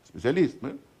specialist,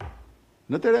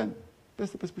 në teren,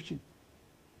 55%.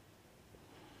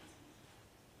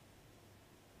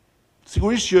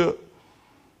 Sigurisht që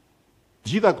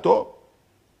gjitha këto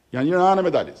janë një anë e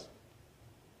medaljes.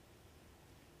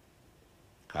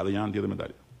 Ka dhe një anë tjetër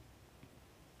medalje.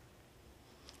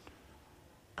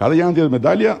 Ka dhe një anë tjetër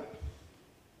medalja,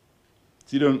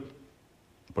 cilën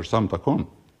për sa më takon,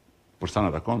 për sa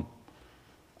në takon,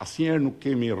 asnjëherë nuk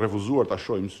kemi refuzuar ta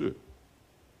shohim në sy.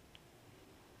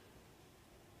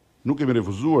 Nuk kemi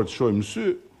refuzuar të shohim në sy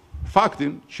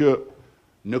faktin që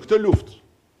në këtë luftë,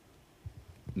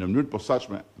 në mënyrë të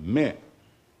posaçme me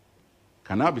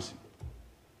kanabisin,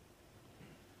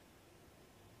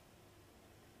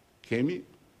 kemi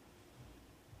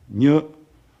një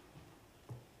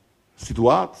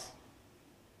situatë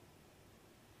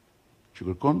që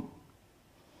kërkon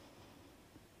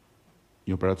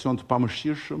një operacion të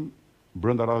pamëshirshëm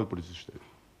brenda radhave të policisë së shtetit.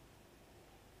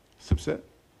 Sepse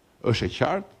është e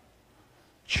qartë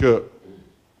që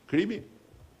krimi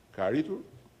ka arritur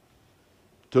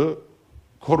të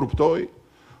korruptoj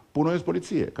punonjës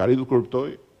policie, ka arritur të korruptoj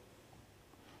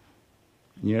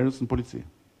njerëz në polici.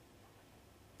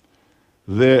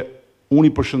 Dhe unë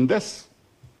i përshëndes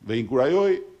dhe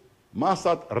inkurajoj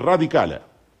masat radikale.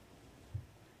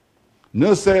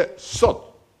 Nëse sot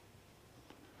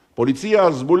policia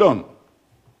zbulon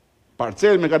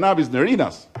parcel me kanabis në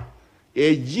Rinas,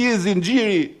 e gjithë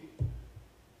zinxhiri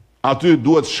aty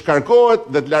duhet shkarkohet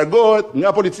dhe të largohet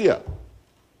nga policia.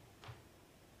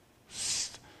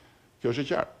 Kjo është e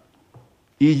qartë.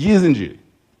 I gjithë zinxhiri.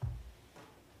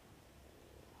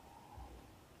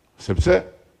 Sepse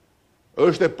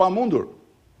është e pamundur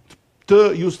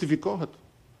të justifikohet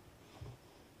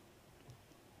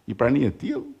një prani e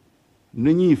tillë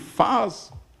në një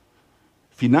fazë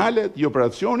finale të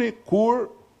operacioni kur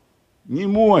një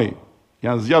muaj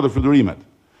janë zgjatur fluturimet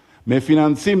me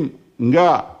financim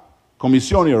nga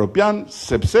Komisioni Evropian,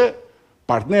 sepse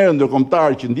partnerët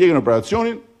ndërkombëtar që ndjekin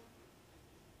operacionin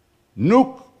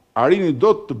nuk arrinin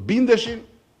dot të bindeshin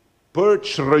për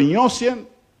çrrënjosjen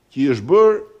që i është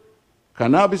bërë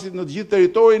kanabisit në të gjithë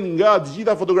territorin nga të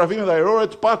gjitha fotografimet ajrore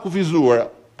të pa kufizuara.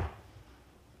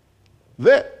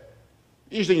 Dhe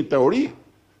ishte një teori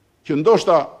që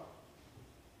ndoshta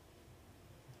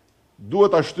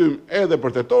duhet ta shtym edhe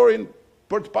për tetorin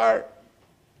për të parë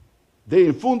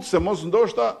deri në fund se mos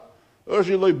ndoshta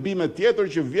është një lloj bime tjetër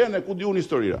që vjen e ku diun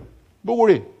historira.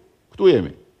 Bukuri, këtu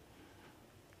jemi.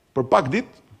 Për pak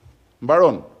ditë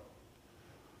mbaron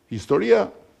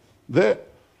historia dhe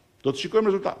do të shikojmë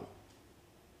rezultatet.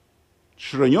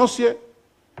 Shërënjosje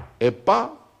e pa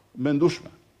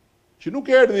mendueshme, që nuk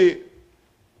erdhi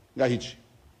nga hiç,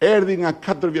 erdhi nga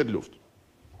 4 vjet luftë.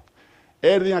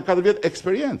 Erdhi nga 4 vjet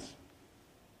eksperiencë.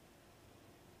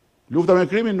 Lufta me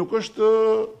krimin nuk është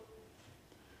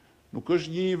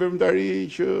një veprimtari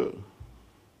që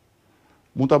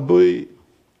mund ta bëj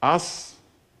as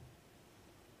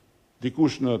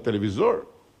dikush në televizor,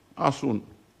 as unë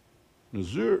në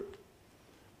zyrë,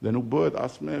 dhe nuk bëhet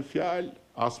as me fjalë,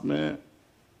 as me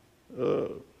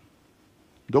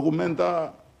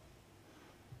dokumenta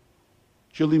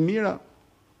qëllimira,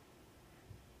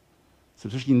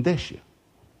 sepse është një ndeshje.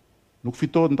 Nuk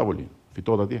fitohet në tavolinë,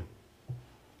 fitohet atje.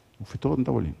 Nuk fitohet në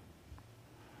tavolinë.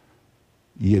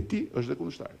 Jeti është dhe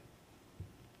kundërshtari.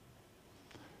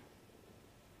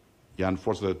 Janë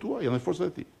forcat e tua, janë dhe forcat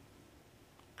e ti.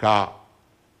 Ka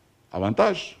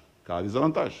avantazh, ka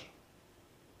dizavantazh.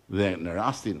 Dhe në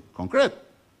rastin konkret,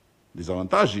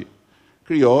 dizavantazhi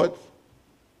krijohet,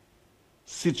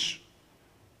 siç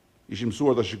ishim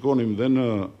mësuar ta shikonim dhe në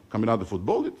kampionatin e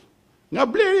futbollit, nga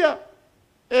blerja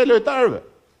e lojtarëve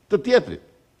të tjetrit.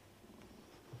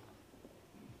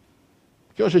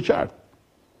 Kjo është e qartë.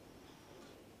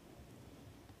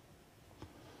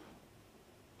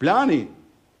 Plani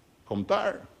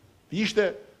kombëtar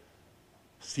ishte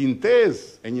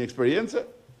sintezë e një eksperience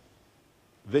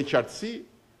dhe qartësi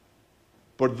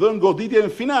për të dhënë goditjen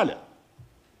finale.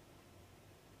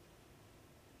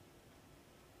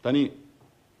 Tani,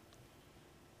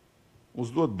 unë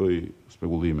s'dua të bëj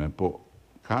spekullime, po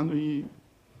ka ndonjë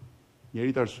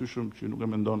njeri të arsyeshëm që nuk e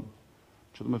mendon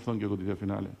ç'do të thonë kjo goditja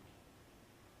finale?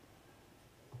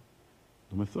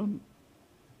 Do të thonë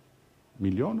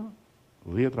miliona,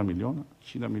 10 miliona,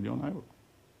 100 miliona euro.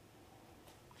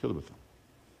 Kjo do të thonë.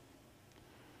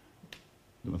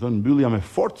 Do të thonë mbyllja me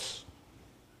forcë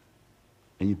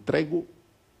e një tregu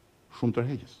shumë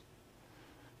tërheqës.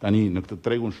 Tani, në këtë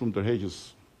tregun shumë tërheqës,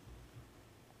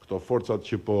 këto forcat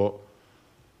që po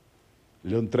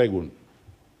lënë tregun,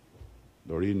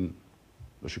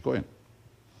 do shikojnë.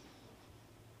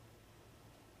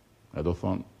 E do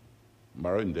thonë,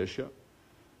 mbaroj ndeshja,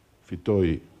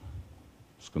 fitoj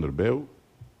Skënderbeu,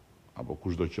 apo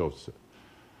kushdo qoftë se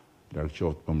larg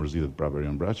qoftë po mërzitet prapë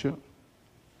Erion Braçja,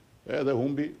 edhe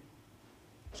humbi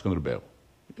Skënderbeu.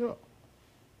 Jo.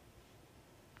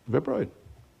 Veprojnë.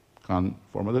 Kanë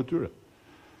format e tyre.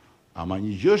 Ama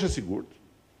një gjë është e sigurt,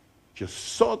 që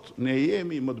sot ne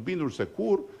jemi më të bindur se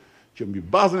kurrë që mbi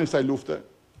bazën e kësaj lufte,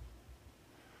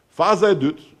 faza e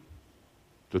dytë,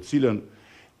 të cilën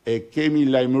e kemi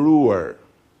lajmëruar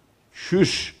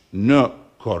qysh në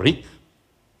korrik,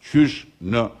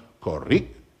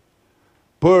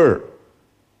 për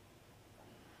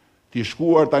t'i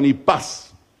shkuar tani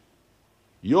pas,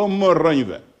 jo më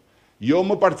rrënjve, jo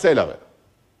më parcelave,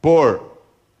 por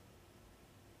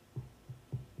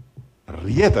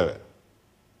rrjeteve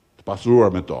të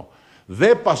pasuruar me to,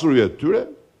 dhe pasurive të tyre,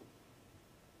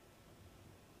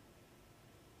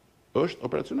 është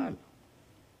operacional.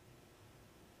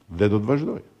 Dhe do të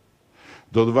vazhdoj.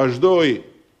 Do të vazhdoj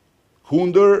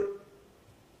kundër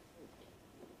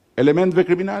elementëve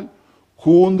kriminal,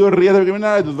 kundër rrjeteve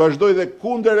kriminale, do të vazhdoj dhe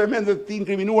kundër elementëve të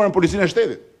inkriminuar në policinë e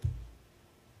shtetit.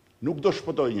 Nuk do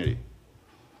shpëtoj njëri.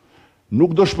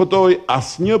 Nuk do shpëtoj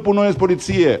asnjë punonjës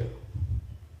policie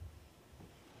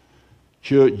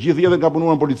që gjithë jetën ka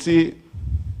punuar në polici,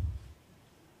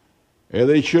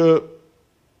 edhe që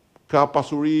ka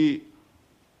pasuri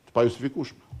të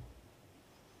pajustifikueshme.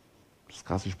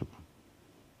 S'ka si shpëtoj.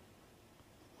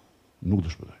 Nuk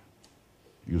do shpëtoj.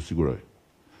 Ju siguroj.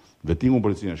 Vetimu në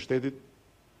policinë e shtetit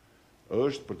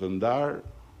është për të ndarë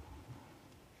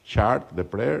qartë dhe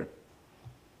prerë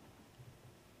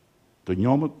të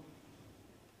njomët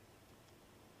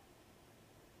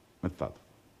me të thatët.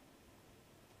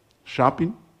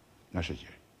 Shapin nga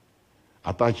sheqeri.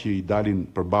 Ata që i dalin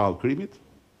përballë krimit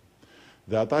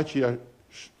dhe ata që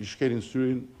i shkelin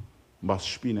syrin mbas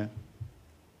shpine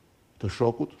të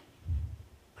shokut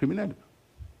kriminal.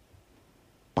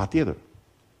 Patjetër.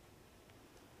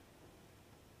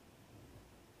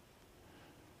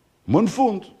 Më në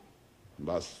fund,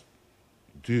 mbas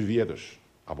 2 vjetësh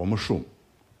apo më shumë,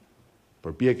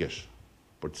 përpjekesh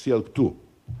për të sjellë këtu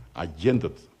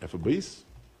agjentët e FBI-s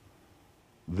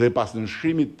dhe pas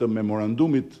nënshkrimit të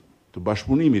memorandumit të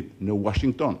bashkëpunimit në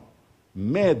Washington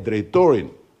me drejtorin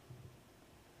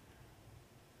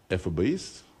e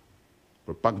FBI-s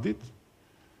për pak ditë,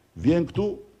 vjen këtu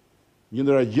një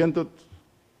ndër agjentët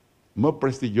më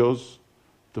prestigjioz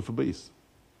të FBI-s.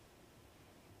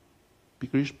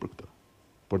 Pikërisht për këtë,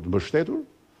 për të mbështetur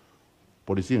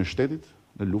policinë e shtetit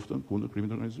në luftën kundër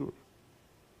krimit të organizuar.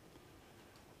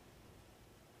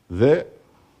 Dhe,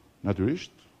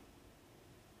 natyrisht,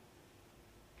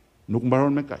 nuk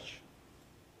mbaron me kaq.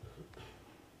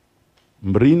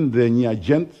 Mbrin dhe një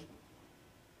agent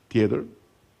tjetër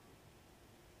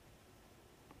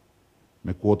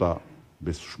me kuota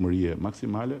besueshmërie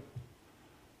maksimale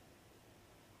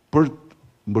për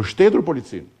të mbështetur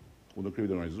policinë kundër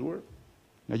krimit të organizuar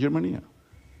nga Gjermania.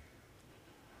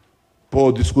 Po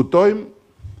diskutojmë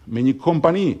me një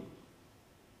kompani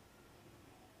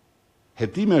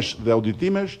hetimesh dhe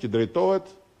auditimesh që drejtohet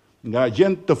nga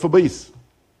agent të FBI-s.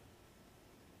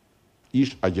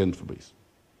 Ish agent të FBI-s.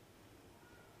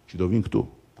 Që do vinë këtu.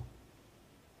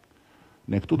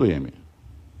 Ne këtu do jemi.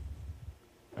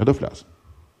 E do flasim.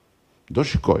 Do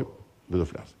shikojmë dhe do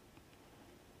flasim.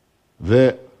 Dhe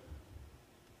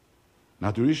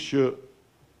natyrisht që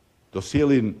do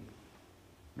sjellin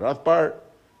në radhë parë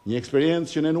një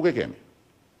eksperiencë që ne nuk e kemi.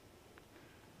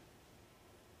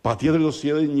 Patjetër do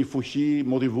sjellin një fuqi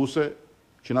motivuese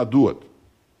që na duhet.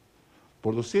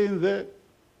 Por do sjellin dhe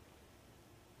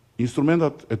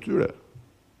instrumentat e tyre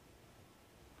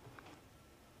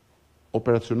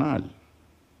operacional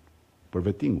për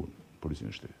vettingun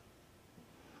policinë e shtetit.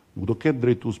 Nuk do ketë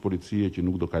drejtues policie që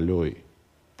nuk do kaloj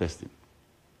testin.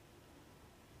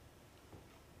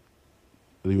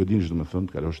 Dhe ju e dini që do me thënë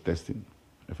të kalosh testin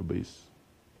e FBI-s.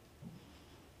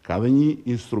 Ka dhe një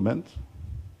instrument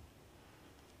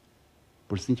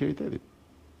për sinceritetin,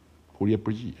 kur je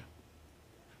përgjigje.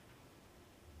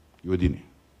 Ju e dini,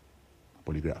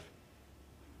 poligrafi.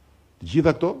 Të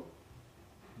gjitha këto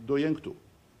do jenë këtu.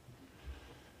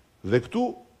 Dhe këtu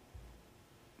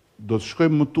do të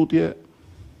shkojmë më tutje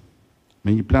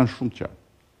me një plan shumë të qartë.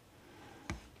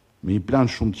 Me një plan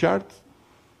shumë të qartë,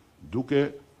 duke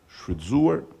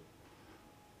shfrytzuar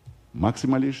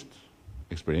maksimalisht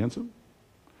eksperiencën,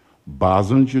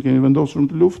 bazën që kemi vendosur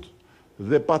në të luftë,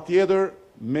 dhe patjetër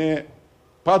me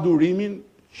padurimin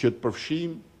që të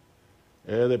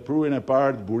përfshijmë edhe prurjen e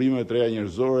parë të burimeve të reja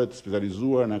njerëzore të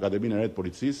specializuar në Akademinë e Re të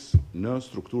Policisë në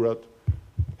strukturat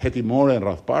hetimore në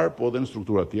radhë parë, po edhe në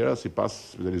struktura tjera sipas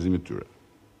specializimit tyre.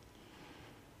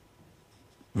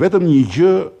 Vetëm një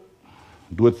gjë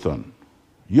duhet thënë,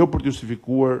 jo për të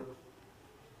justifikuar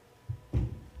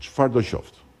çfarë do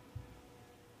qoftë,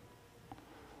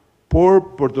 por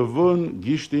për të vënë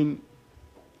gishtin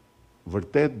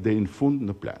vërtet deri në fund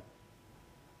në plan.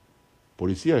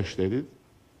 Policia e shtetit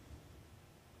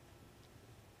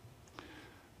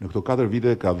në këto 4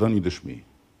 vite ka dhënë një dëshmi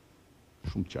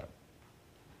shumë qartë.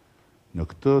 Në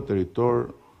këtë territor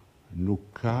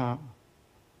nuk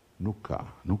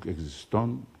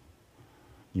ekziston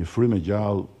një frymë e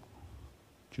gjallë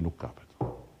që nuk kapet.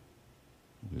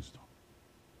 Nuk ekziston.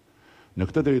 Në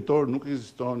këtë territor nuk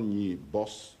ekziston një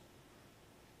bos,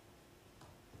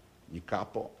 një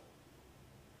kapo,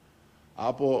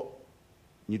 apo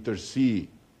një tërësi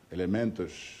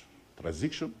elementësh të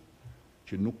rrezikshëm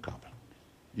që nuk kapen.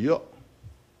 Jo.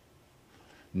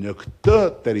 Në këtë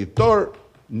territor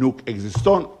nuk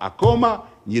ekziston akoma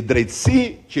një drejtësi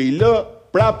që i lë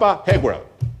prapa hekurave.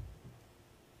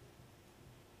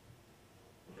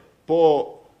 Po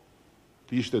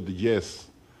të ishte dëgjes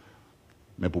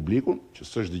me publikun, që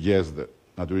s'është dëgjes dhe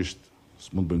natyrisht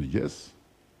s'mund bëjmë dëgjes,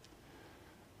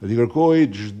 dhe t'i kërkoj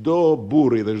çdo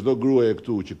burri dhe çdo gruaje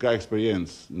këtu që ka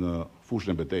eksperiencë në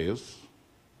fushën e betejës,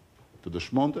 të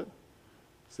dëshmonte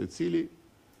se cili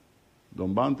do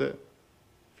mbante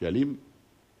fjalim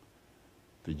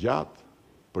të gjatë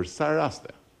për sa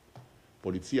raste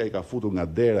policia i ka futur nga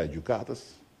dera e gjykatës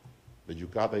dhe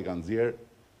gjykata i ka nxjerr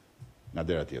nga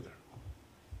dera tjetër.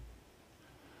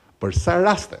 Për sa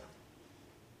raste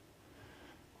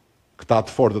këta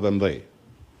të fortët e mëdhej,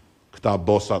 këta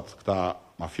bosat, këta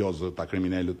mafiozët, këta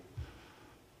kriminalët,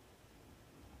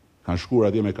 kanë shkuar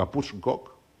atje me kapuç në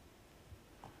kokë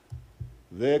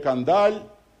dhe kanë dalë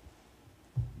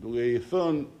duke i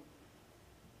thënë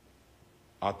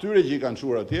atyre që i kanë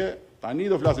shkuar atje, tani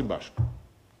do flasim bashkë.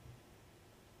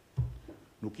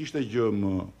 Nuk ishte gjë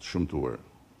më të shëmtuar.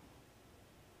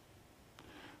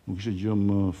 Nuk ishte gjë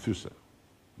më fyse.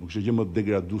 Nuk ishte gjë më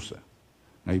degraduese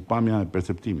nga i pamja e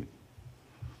perceptimit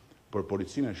për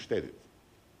policinë e shtetit.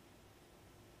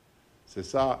 Se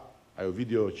sa ajo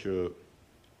video që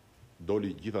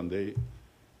doli gjithandej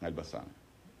nga Elbasani.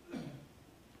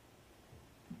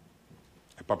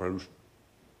 E papranueshme.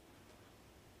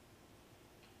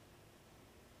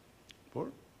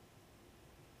 Por,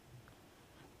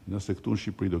 nëse këtu në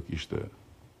Shqipëri do kishte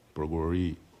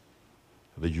prokurori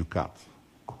dhe gjykat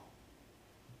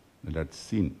në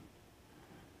lartësinë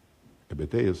e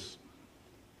betejës,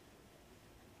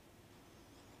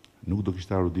 nuk do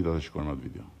kishte ardhur dita të shkojmë atë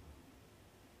video.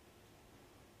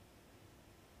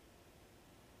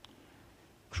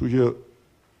 Kështu që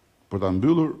për ta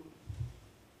mbyllur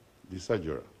disa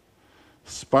gjëra.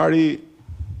 Spari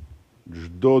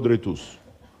çdo drejtues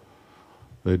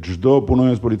dhe çdo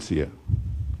punonjës policie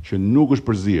që nuk është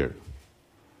përzier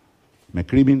me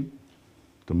krimin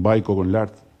të mbaj kokën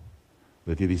lart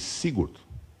dhe të jeti sigurt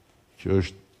që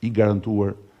është i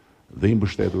garantuar dhe i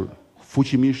mbështetur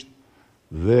fuqimisht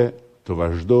dhe të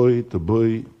vazhdoj të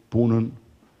bëj punën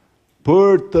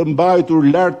për të mbajtur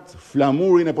lart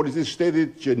flamurin e policisë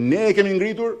shtetit që ne e kemi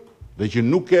ngritur dhe që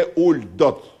nuk e ul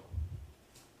dot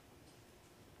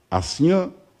asnjë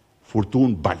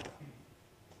furtunë balte.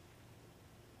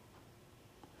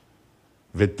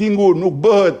 Vettingu nuk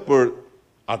bëhet për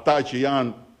ata që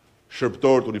janë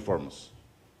shërptorët uniformës.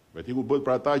 Vettingu bëhet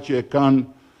për ata që e kanë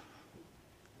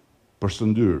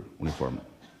përshëndyr uniformën.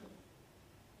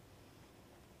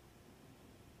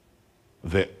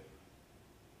 Dhe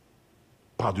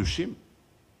pa dyshim,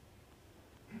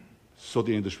 sot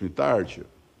jeni dëshmitar që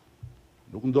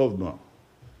nuk ndodh më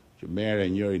që merre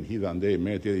njërin hidhe andej,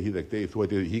 merre tjetrin hidhe këtej, thuaj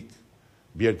tjetri hik,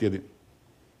 bjerë tjetrin.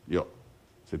 Jo,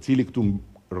 secili këtu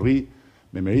rri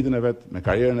me meritën e vet, me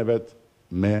karrierën e vet,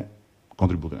 me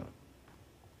kontributin e vet.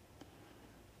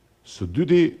 Së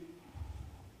dyti,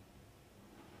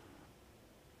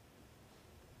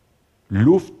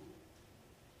 luft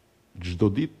çdo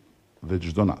ditë dhe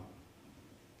çdo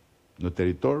natë në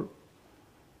territor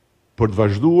për të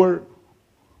vazhduar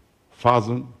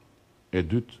fazën e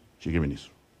dytë që kemi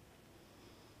nisur.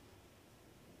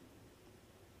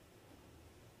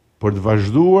 Për të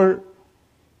vazhduar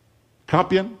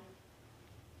kapjen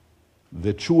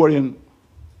dhe çuarjen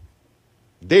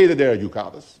deri te dera e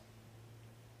gjykatës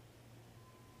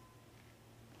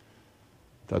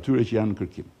të atyre që janë në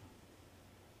kërkim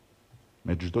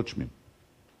me çdo çmim.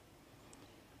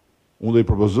 Unë do i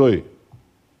propozoj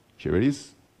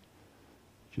qeverisë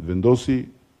që të vendosi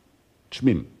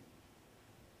çmim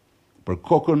për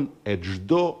kokën e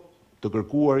çdo të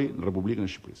kërkuari në Republikën e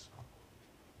Shqipërisë.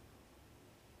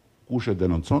 Kush e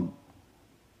denoncon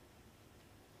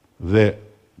dhe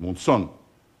mundson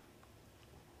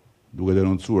duke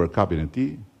denoncuar kapjen e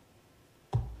tij,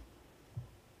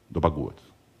 do paguhet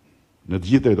në të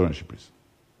gjithë territorin e Shqipërisë.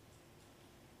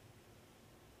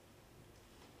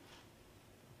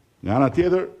 Nga ana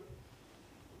tjetër,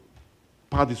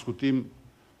 pa diskutim,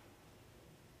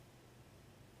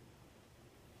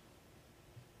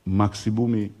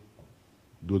 maksimumi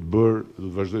duhet bërë,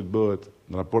 duhet vazhdoj të bëhet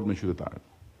në raport me qytetarët.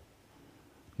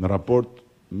 Në raport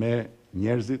me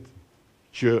njerëzit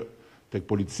që tek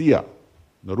policia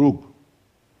në rrugë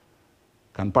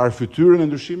kanë parë fytyrën e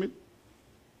ndryshimit,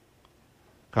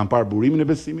 kanë parë burimin e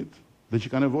besimit dhe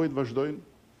që kanë nevojë të vazhdojnë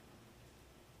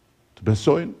të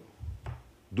besojnë,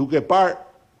 duke parë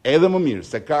edhe më mirë,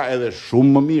 se ka edhe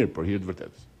shumë më mirë për hir të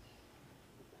vërtetës.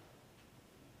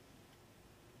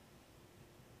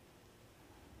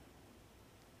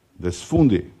 Dhe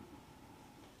sfundi,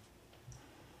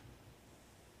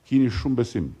 kini shumë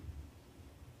besim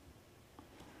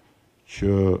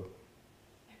që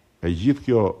e gjithë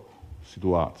kjo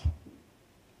situatë,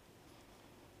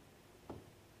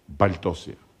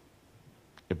 baltosje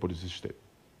e policisë shtetit,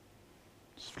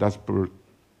 s'flas për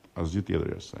asgjë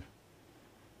tjetër jashtë saj,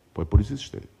 po e policisë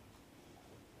shtetit.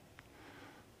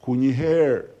 Ku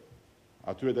njëherë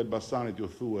atyre të Elbasanit ju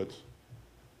thuhet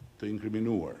të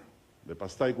inkriminuar, dhe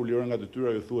pastaj kur lirohen nga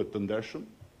detyra ju thuhet të ndershëm,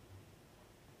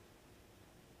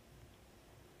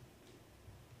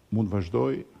 mund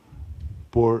vazhdoj,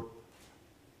 por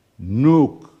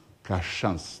nuk ka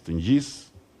shans të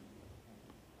ngjisë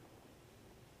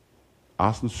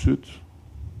as në syt,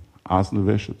 as në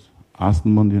veshët, as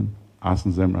në mendjen, as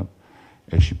në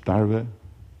zemrat e shqiptarëve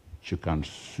që kanë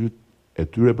syt e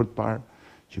tyre për të parë,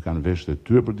 që kanë veshët e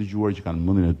tyre për të dëgjuar, që kanë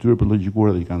mendjen e tyre për të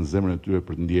logjikuar dhe që kanë zemrën e tyre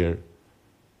për të ndjerë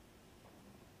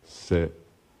se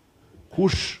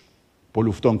kush po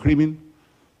lufton krimin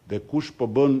dhe kush po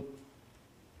bën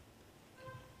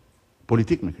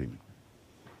politik me krimin.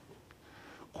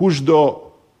 Kush do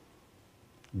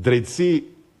drejtësi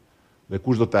dhe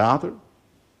kush do teatr,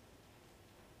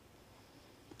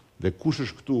 dhe kush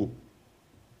është këtu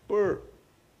për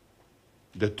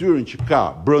detyrën që ka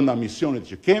brenda misionit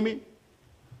që kemi,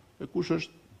 dhe kush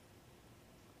është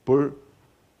për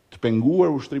të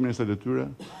penguar ushtrimin e kësaj detyre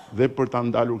dhe për ta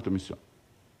ndalur këtë mision.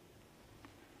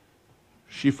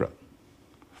 Shifrat,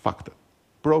 faktet,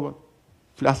 provat,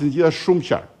 flasin gjitha shumë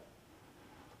qartë.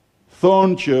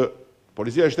 Thonë që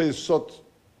policia e shtetit sot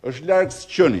është larg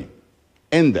sqëni,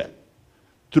 ende,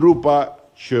 trupa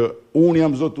që unë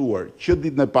jam zotuar që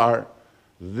ditën e parë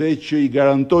dhe që i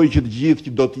garantoj që të gjithë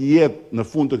që do të jetë në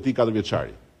fund të këtij 4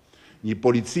 vjeçari. Një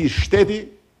polici shteti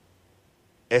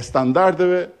e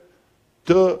standardeve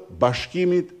të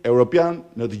Bashkimit Evropian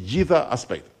në të gjitha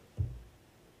aspektet.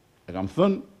 E kam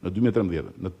thënë në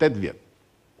 2013, në 8 vjet.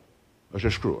 Është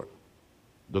e shkruar.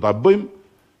 Do ta bëjmë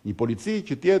një polici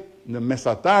që të jetë në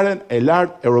mesataren e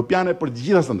lartë europiane për të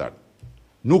gjitha standardet.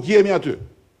 Nuk jemi aty.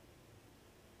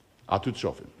 aty të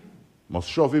shohim. Mos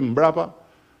shohim mbrapa,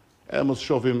 edhe mos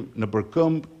shohim në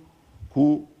përkëmb ku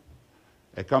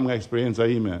e kam nga eksperienca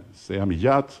ime se jam i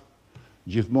gjatë,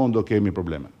 gjithmonë do kemi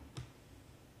probleme.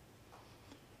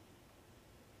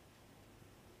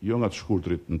 Jo nga të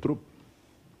shkurtrit në trup,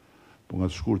 po nga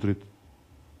të shkurtrit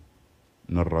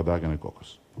në rradaken e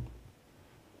kokës.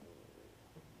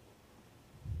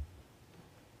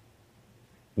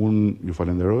 Unë ju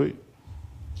falenderoj,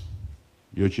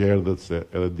 jo që erdhët se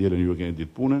edhe dielën ju e keni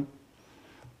ditë pune,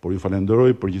 por ju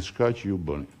falenderoj për gjithçka që ju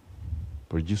bëni,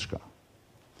 për gjithçka.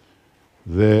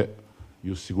 Dhe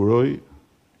ju siguroj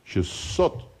që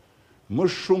sot, më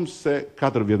shumë se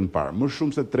 4 vjet më parë, më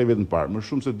shumë se 3 vjet më parë, më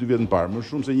shumë se 2 vjet më parë, më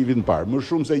shumë se 1 vit më parë, më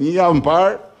shumë se 1 javë më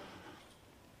parë,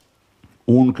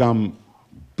 unë kam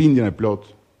bindjen e plot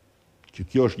që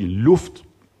kjo është një luftë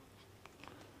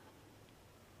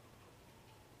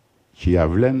që ja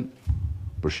vlen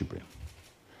për Shqipërinë.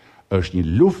 Është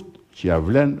një luftë që ja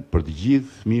vlen për të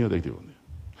gjithë fëmijët e këtij vendi.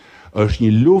 Është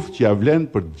një luftë që ja vlen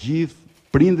për të gjithë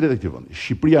prindërit e këtij vendi.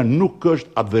 Shqipëria nuk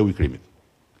është atë dheu i krimit.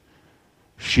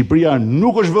 Shqipëria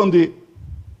nuk është vendi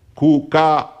ku ka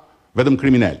vetëm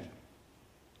kriminal.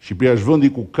 Shqipëria është vendi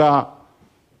ku ka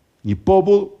një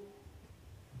popull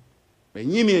me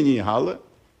 1001 halle,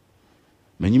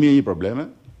 me 1001 probleme,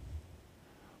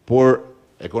 por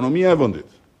ekonomia e vendit,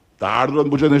 të ardhurat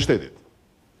në buxhetin e shtetit,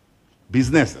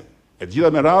 bizneset, e të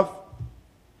gjitha me radhë,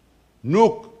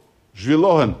 nuk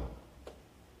zhvillohen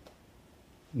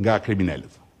nga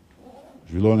kriminalët.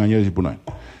 Zhvillohen nga njerëzit që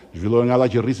punojnë. Zhvillohen nga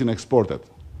ata që rrisin eksportet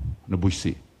në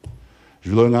bujqësi.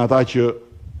 Zhvillohen nga ata që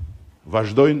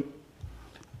vazhdojnë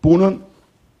punën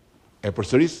e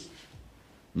përsëris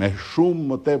me shumë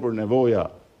më tepër nevoja,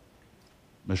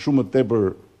 me shumë më tepër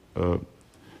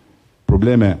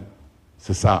probleme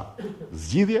se sa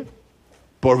zgjidhje,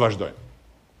 por vazhdojnë.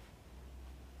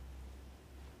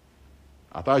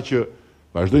 Ata që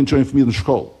vazhdojnë të çojnë fëmijët në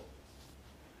shkollë,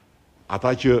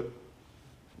 ata që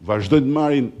vazhdojnë të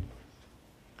marrin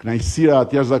kënaqësira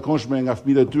të jashtëzakonshme nga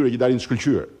fëmijët e tyre që dalin të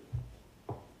shkëlqyer.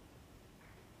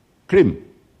 Krim,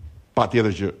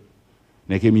 patjetër që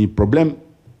ne kemi një problem,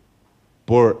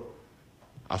 por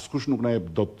askush nuk na jep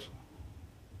dot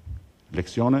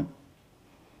leksione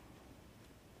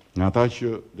nga ata që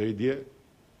deri dje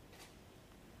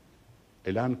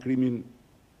e lanë krimin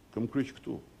këmbkryq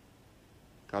këtu.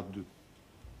 Ka të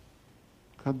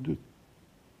dytë.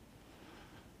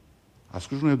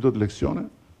 Askush nuk jep dot leksione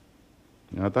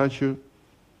nga ata që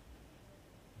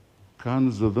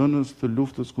kanë zëdhënës të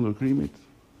luftës kundër krimit,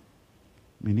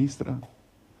 ministra,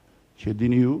 që e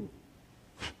dini ju,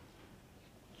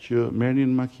 që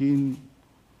merrnin makinë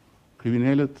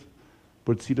kriminalët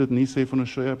për të cilët nisej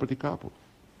FNSH-ja për t'i kapur.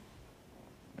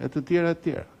 E të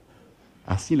tjera.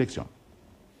 Asnjë leksion.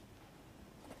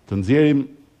 Të nxjerrim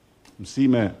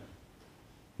mësime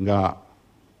nga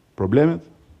problemet,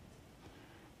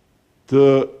 të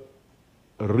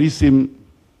rrisim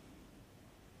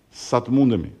sa të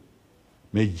mundemi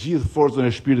me gjithë forcën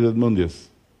e shpirtit dhe të mendjes,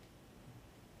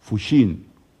 fuqinë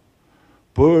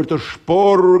për të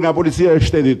shporur nga policia e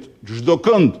shtetit çdo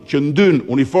kënd që ndyn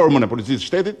uniformën e policisë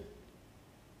shtetit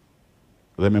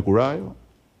dhe me kurajo,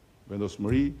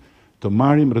 vendosmëri të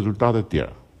marrim rezultate të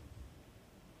tjera.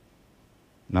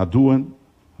 Na duhen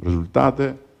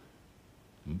rezultate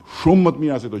shumë më të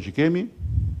mira se ato që kemi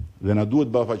dhe na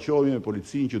duhet ballafaqohemi me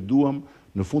policinë që duam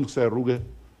në fund kësaj rruge,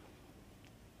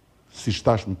 siç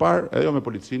thash më parë, edhe jo me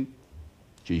policinë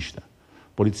që ishte.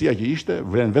 Policia që ishte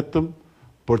vlen vetëm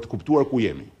për të kuptuar ku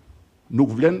jemi.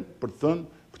 Nuk vlen për të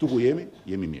thënë këtu ku jemi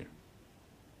mirë.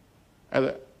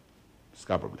 Edhe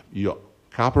s'ka problem. Jo,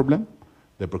 ka problem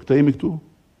dhe për këtë jemi këtu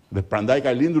dhe prandaj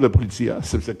ka lindur dhe policia,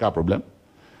 sepse ka problem.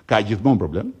 Ka gjithmonë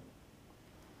problem.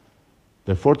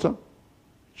 Dhe forca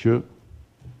që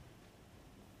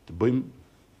të bëjmë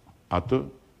atë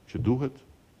që duhet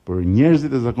për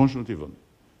njerëzit e zakonshëm të këtij vendi.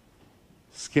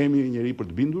 S'kemi njeri për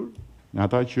të bindur nga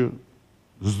ata që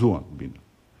s'duan të bindur.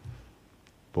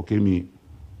 Po kemi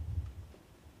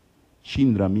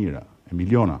qindra mijëra e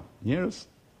miliona njerëz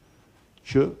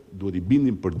që duhet i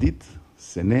bindim për ditë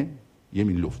se ne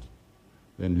jemi në luftë.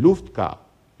 Dhe në luftë ka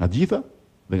nga të gjitha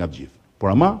dhe nga të gjithë.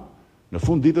 Por ama, në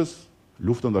fund ditës,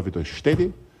 luftën do fitojë shteti,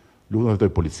 luftën do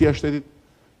fitojë policia e shtetit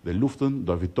dhe luftën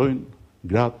do fitojnë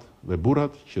gratë dhe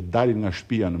burrat që dalin nga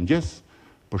shtëpia në mëngjes,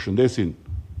 përshëndesin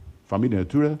familjen e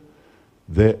tyre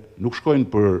dhe nuk shkojnë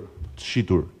për të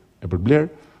shitur e për bler,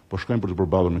 po shkojnë për të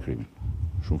përballur me krimin.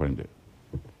 Shumë faleminderit.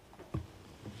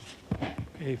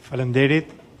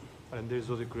 Faleminderit. Faleminderit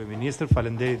zoti kryeministër,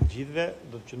 faleminderit gjithëve.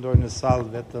 Do të qëndrojnë në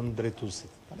sallë vetëm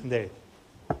drejtuesit. Faleminderit.